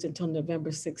be released until November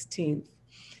 16th.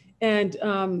 And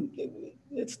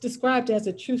it's described as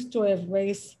a true story of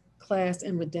race, class,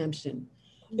 and redemption.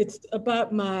 It's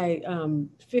about my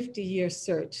 50-year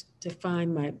search to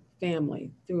find my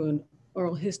family through an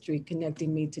oral history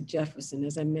connecting me to Jefferson,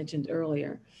 as I mentioned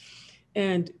earlier,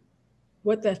 and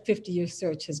what that 50-year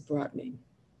search has brought me.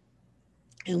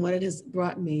 And what it has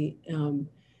brought me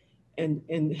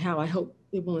and how I hope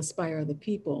it will inspire other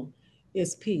people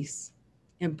is peace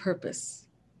and purpose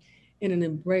and an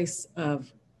embrace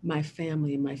of my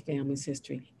family and my family's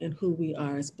history and who we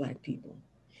are as Black people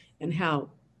and how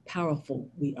powerful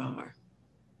we are.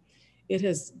 It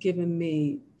has given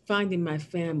me, finding my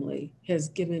family has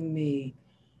given me,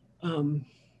 I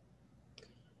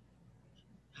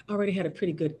already had a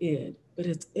pretty good id, but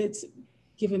it's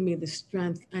given me the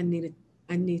strength I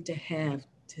need to have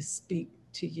to speak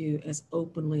to you as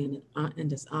openly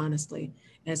and as honestly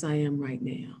as I am right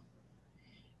now.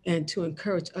 And to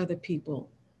encourage other people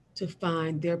to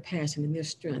find their passion and their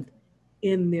strength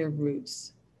in their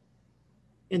roots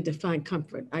and to find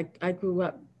comfort. I grew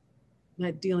up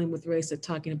not dealing with race or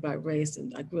talking about race,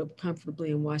 and I grew up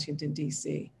comfortably in Washington,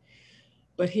 D.C.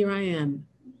 But here I am,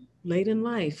 late in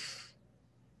life,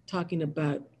 talking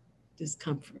about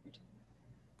discomfort,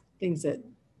 things that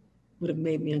would have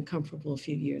made me uncomfortable a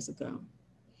few years ago.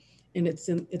 and it's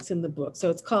in the book. So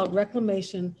it's called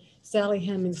Reclamation, Sally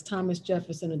Hemings, Thomas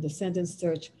Jefferson, A Descendant's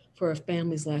Search for a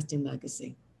Family's Lasting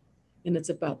Legacy. And it's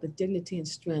about the dignity and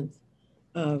strength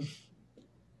of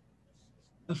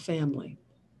a family.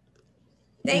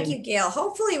 Thank you, Gail.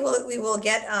 Hopefully we will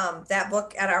get that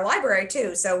book at our library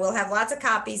too. So we'll have lots of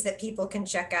copies that people can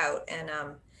check out. And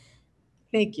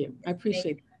thank you. I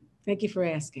appreciate it. Thank you for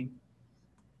asking.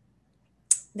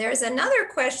 There's another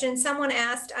question. Someone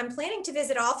asked, I'm planning to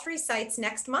visit all 3 sites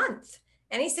next month.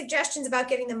 Any suggestions about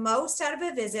getting the most out of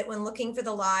a visit when looking for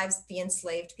the lives of the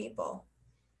enslaved people?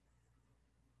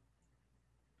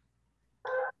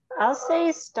 I'll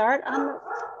say start on,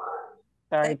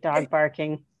 sorry, dog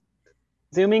barking.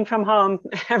 Zooming from home,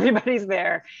 everybody's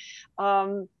there.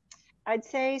 I'd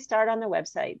say start on the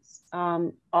websites.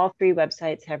 All 3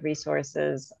 websites have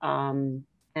resources,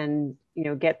 and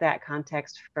get that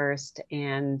context first,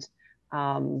 and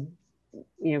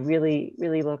really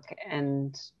look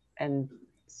and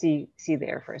see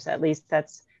there first. At least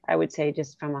that's, I would say,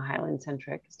 just from a Highland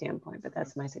centric standpoint, but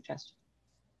that's my suggestion.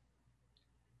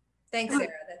 Thanks, Sarah.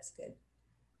 That's good.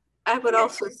 I would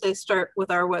also say start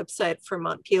with our website for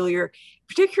Montpelier,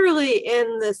 particularly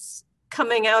in this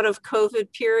coming out of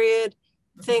COVID period.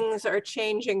 Things are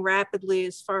changing rapidly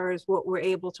as far as what we're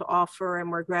able to offer,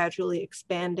 and we're gradually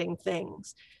expanding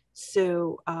things.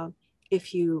 So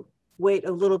if you wait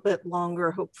a little bit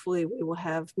longer, hopefully we will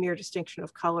have Mere Distinction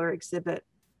of Color exhibit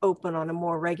open on a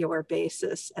more regular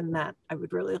basis, and that I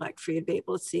would really like for you to be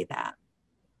able to see that.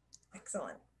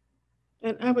 Excellent.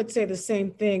 And I would say the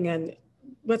same thing. And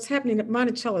what's happening at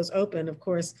Monticello is open, of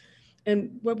course.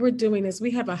 And what we're doing is we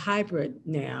have a hybrid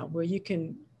now where you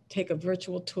can take a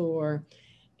virtual tour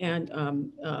and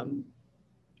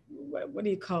what do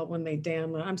you call it when they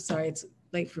download? I'm sorry, it's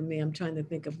late for me. I'm trying to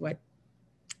think of what,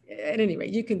 at any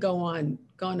rate, you can go on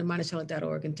to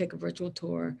monticello.org and take a virtual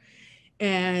tour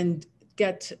and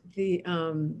get the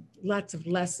lots of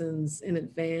lessons in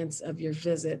advance of your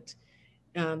visit.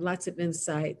 Lots of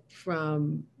insight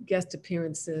from guest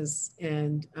appearances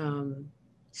and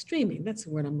streaming. That's the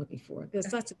word I'm looking for.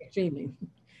 There's lots of streaming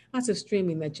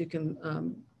that you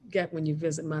can get when you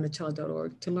visit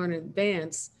monticello.org to learn in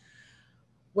advance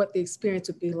what the experience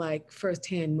would be like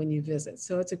firsthand when you visit.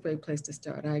 So it's a great place to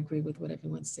start. I agree with what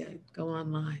everyone said. Go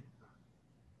online.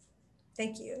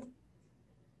 Thank you.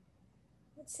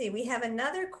 Let's see, we have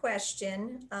another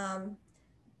question.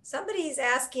 Somebody's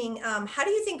asking, how do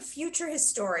you think future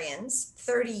historians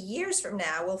 30 years from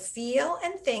now will feel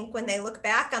and think when they look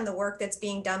back on the work that's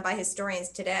being done by historians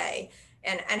today?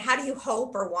 And how do you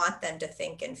hope or want them to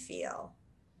think and feel?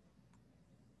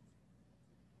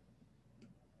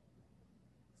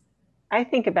 I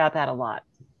think about that a lot.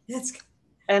 That's good.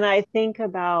 And I think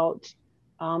about,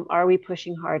 are we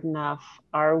pushing hard enough?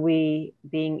 Are we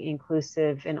being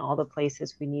inclusive in all the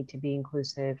places we need to be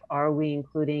inclusive? Are we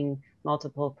including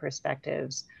multiple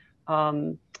perspectives?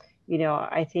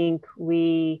 I think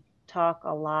we talk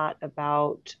a lot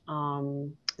about,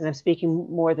 and I'm speaking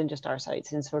more than just our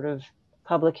sites, in sort of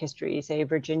public history, say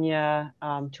Virginia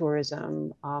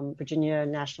tourism, Virginia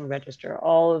National Register,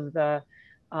 all of the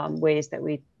ways that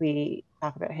we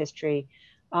talk about history.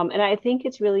 And I think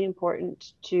it's really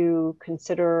important to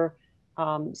consider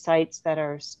sites that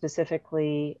are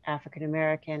specifically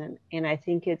African-American. And I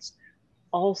think it's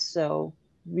also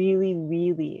really,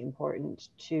 really important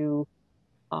to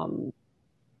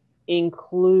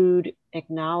include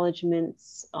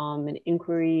acknowledgements and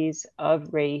inquiries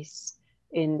of race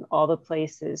in all the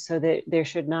places, so that there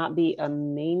should not be a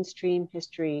mainstream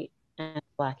history and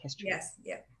Black history. Yes,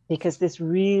 yeah. Because this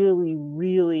really,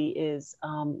 really is,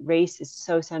 race is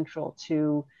so central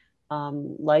to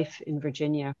life in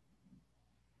Virginia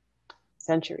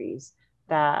centuries,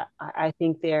 that I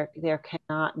think there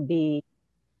cannot be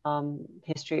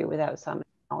history without some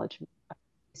acknowledgement of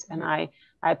race. And I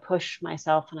push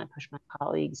myself and I push my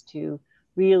colleagues to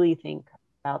really think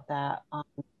about that.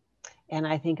 And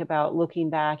I think about looking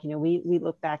back, we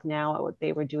look back now at what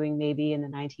they were doing maybe in the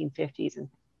 1950s and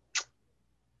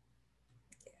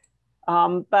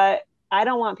but I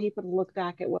don't want people to look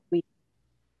back at what we,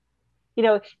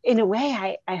 in a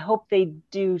way, I hope they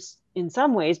do in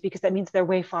some ways, because that means they're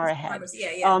way far ahead.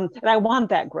 Yeah. And I want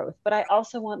that growth, but I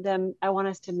also want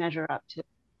us to measure up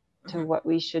to what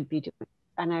we should be doing.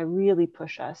 And I really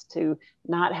push us to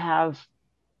not have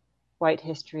white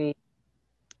history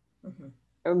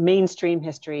or mainstream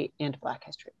history and Black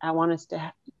history. I want us to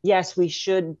have, yes, we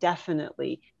should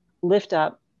definitely lift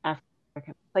up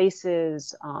African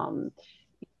places,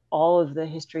 all of the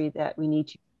history that we need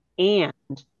to,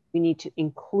 and we need to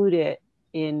include it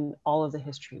in all of the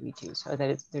history we do, so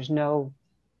that there's no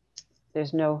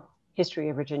history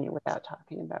of Virginia without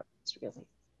talking about race, really.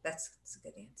 That's a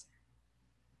good answer.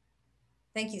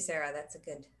 Thank you, Sarah. That's a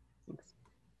good. Thanks.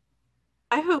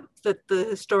 I hope that the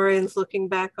historians looking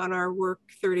back on our work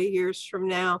 30 years from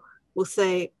now will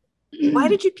say, why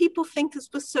did you people think this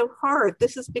was so hard?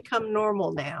 This has become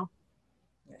normal now.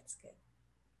 That's good.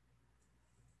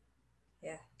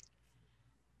 Yeah.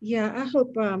 Yeah, I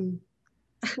hope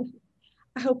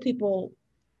I hope people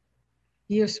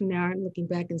years from now are looking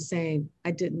back and saying,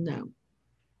 I didn't know.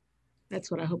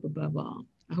 That's what I hope above all.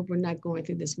 I hope we're not going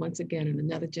through this once again in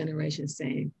another generation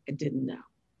saying, I didn't know.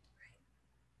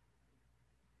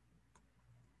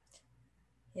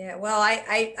 Yeah, well,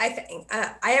 I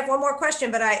have one more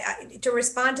question, but to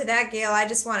respond to that, Gail, I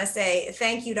just want to say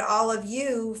thank you to all of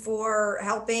you for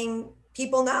helping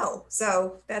people know.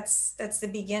 So that's the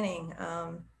beginning.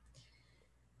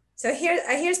 So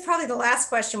here's probably the last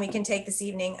question we can take this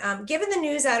evening. Given the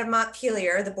news out of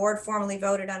Montpelier, the board formally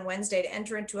voted on Wednesday to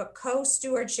enter into a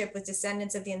co-stewardship with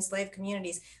descendants of the enslaved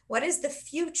communities. What is the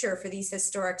future for these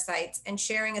historic sites and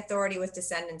sharing authority with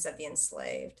descendants of the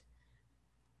enslaved?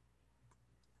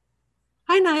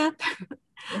 Hi, Naya.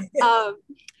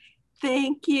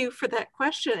 Thank you for that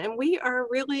question. And we're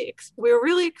really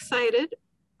excited.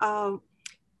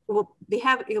 You'll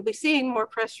be seeing more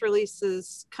press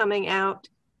releases coming out.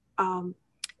 And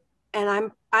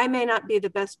I may not be the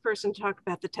best person to talk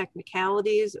about the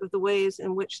technicalities of the ways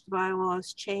in which the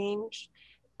bylaws changed,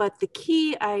 but the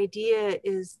key idea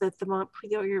is that the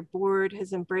Montpelier board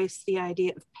has embraced the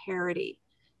idea of parity,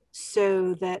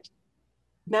 so that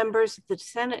members of the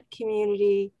descendant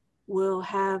community will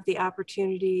have the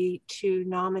opportunity to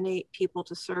nominate people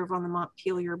to serve on the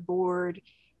Montpelier board,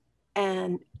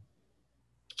 and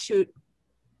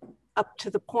up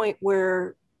to the point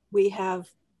where we have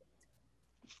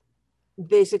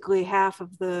basically half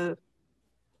of the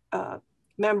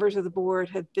members of the board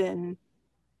have been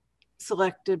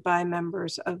selected by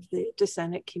members of the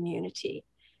descendant community.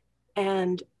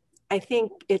 And I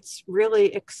think it's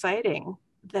really exciting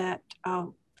that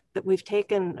that we've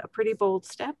taken a pretty bold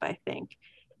step, I think.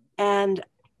 And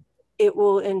it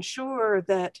will ensure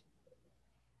that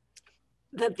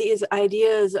these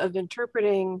ideas of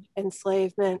interpreting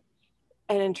enslavement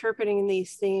and interpreting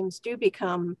these themes do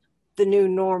become the new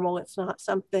normal. It's not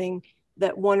something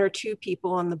that one or two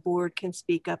people on the board can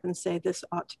speak up and say this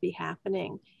ought to be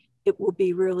happening. It will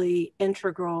be really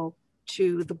integral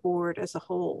to the board as a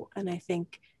whole. And I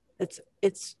think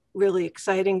it's really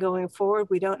exciting going forward.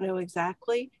 We don't know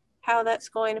exactly how that's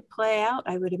going to play out.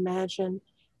 I would imagine,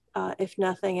 if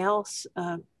nothing else,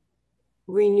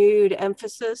 renewed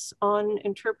emphasis on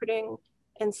interpreting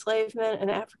enslavement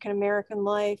and African-American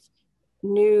life,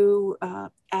 new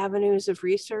avenues of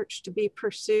research to be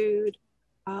pursued.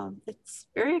 It's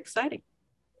very exciting.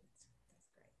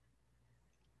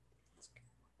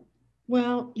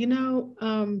 Well, you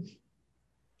know,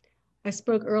 I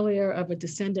spoke earlier of a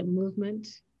descendant movement,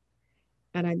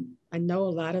 and I know a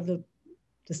lot of the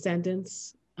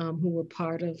descendants who were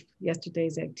part of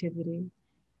yesterday's activity.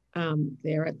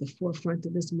 They're at the forefront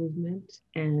of this movement,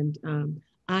 and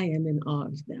I am in awe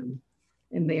of them,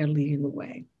 and they are leading the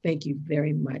way. Thank you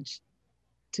very much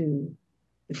to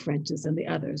the Frenches and the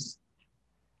others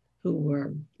who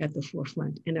were at the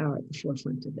forefront and are at the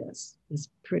forefront of this. It's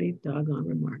pretty doggone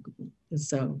remarkable. And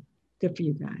so good for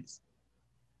you guys.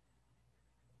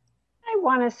 I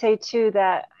want to say too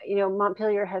that, you know,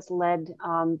 Montpelier has led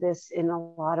this in a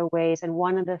lot of ways. And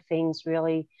one of the things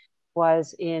really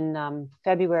was in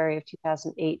February of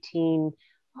 2018,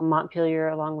 Montpelier,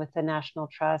 along with the National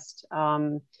Trust,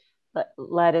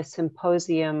 led a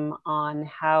symposium on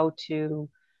how to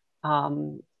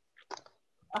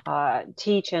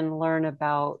teach and learn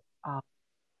about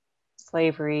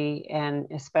slavery and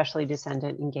especially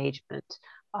descendant engagement.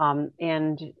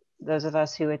 And those of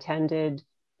us who attended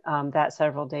that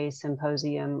several day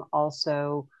symposium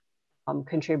also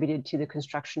contributed to the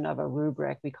construction of a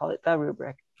rubric, we call it the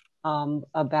rubric,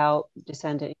 about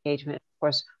descendant engagement. Of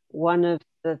course, one of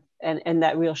the, and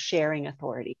that real sharing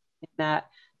authority, that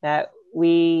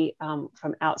we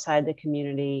from outside the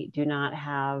community do not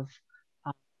have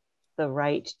the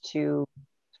right to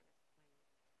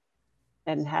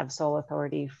and have sole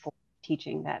authority for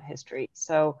teaching that history.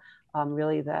 So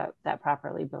really that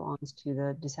properly belongs to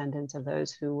the descendants of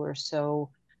those who were so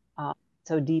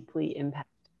deeply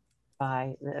impacted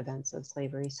by the events of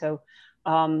slavery. So,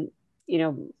 you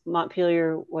know,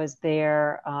 Montpelier was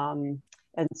there.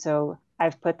 And so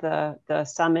I've put the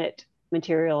summit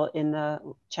material in the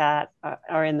chat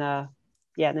or in the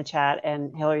chat,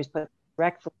 and Hillary's put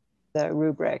directly the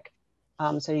rubric.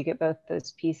 So you get both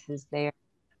those pieces there.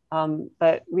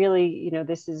 But really, you know,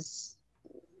 this is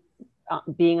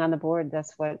being on the board,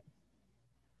 that's what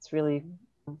it's really,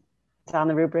 it's on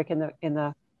the rubric in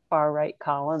the far right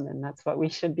column, and that's what we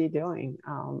should be doing.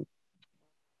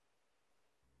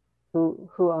 Who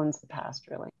owns the past,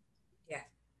 really? Yeah.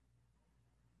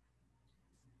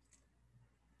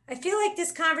 I feel like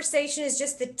this conversation is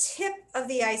just the tip of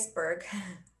the iceberg.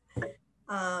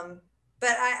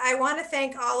 But I want to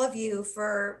thank all of you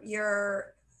for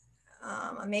your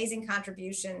amazing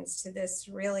contributions to this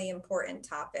really important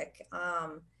topic.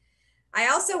 I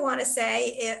also want to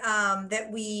say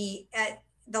that we at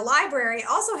the library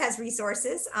also has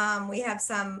resources. We have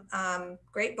some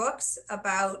great books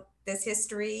about this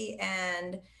history,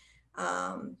 and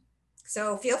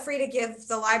so feel free to give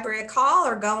the library a call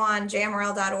or go on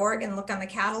jmrl.org and look on the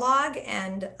catalog.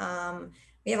 And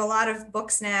we have a lot of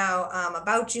books now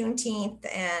about Juneteenth,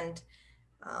 and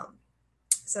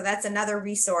so that's another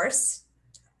resource.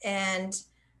 And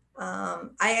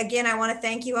I want to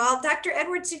thank you all. Dr.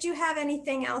 Edwards, did you have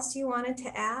anything else you wanted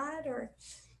to add? Or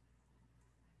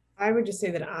I would just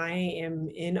say that I am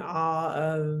in awe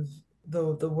of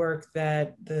the work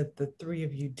that the three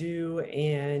of you do,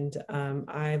 and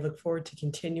I look forward to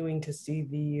continuing to see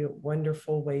the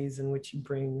wonderful ways in which you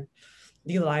bring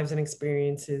the lives and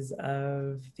experiences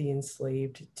of the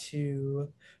enslaved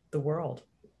to the world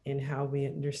and how we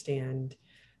understand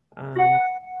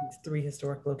these three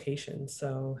historic locations.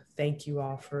 So thank you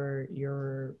all for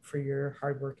your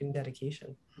hard work and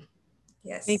dedication.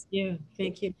 yes. Thank you.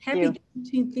 Thank you. Happy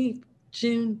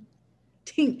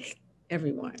Juneteenth,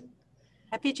 everyone.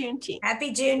 Happy Juneteenth.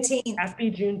 Happy Juneteenth.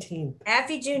 Happy Juneteenth.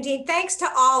 Happy Juneteenth. Thanks to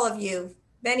all of you.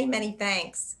 Many, many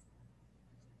thanks.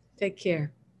 Take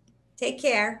care. Take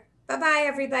care. Bye-bye,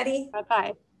 everybody.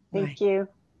 Bye-bye. Thank you.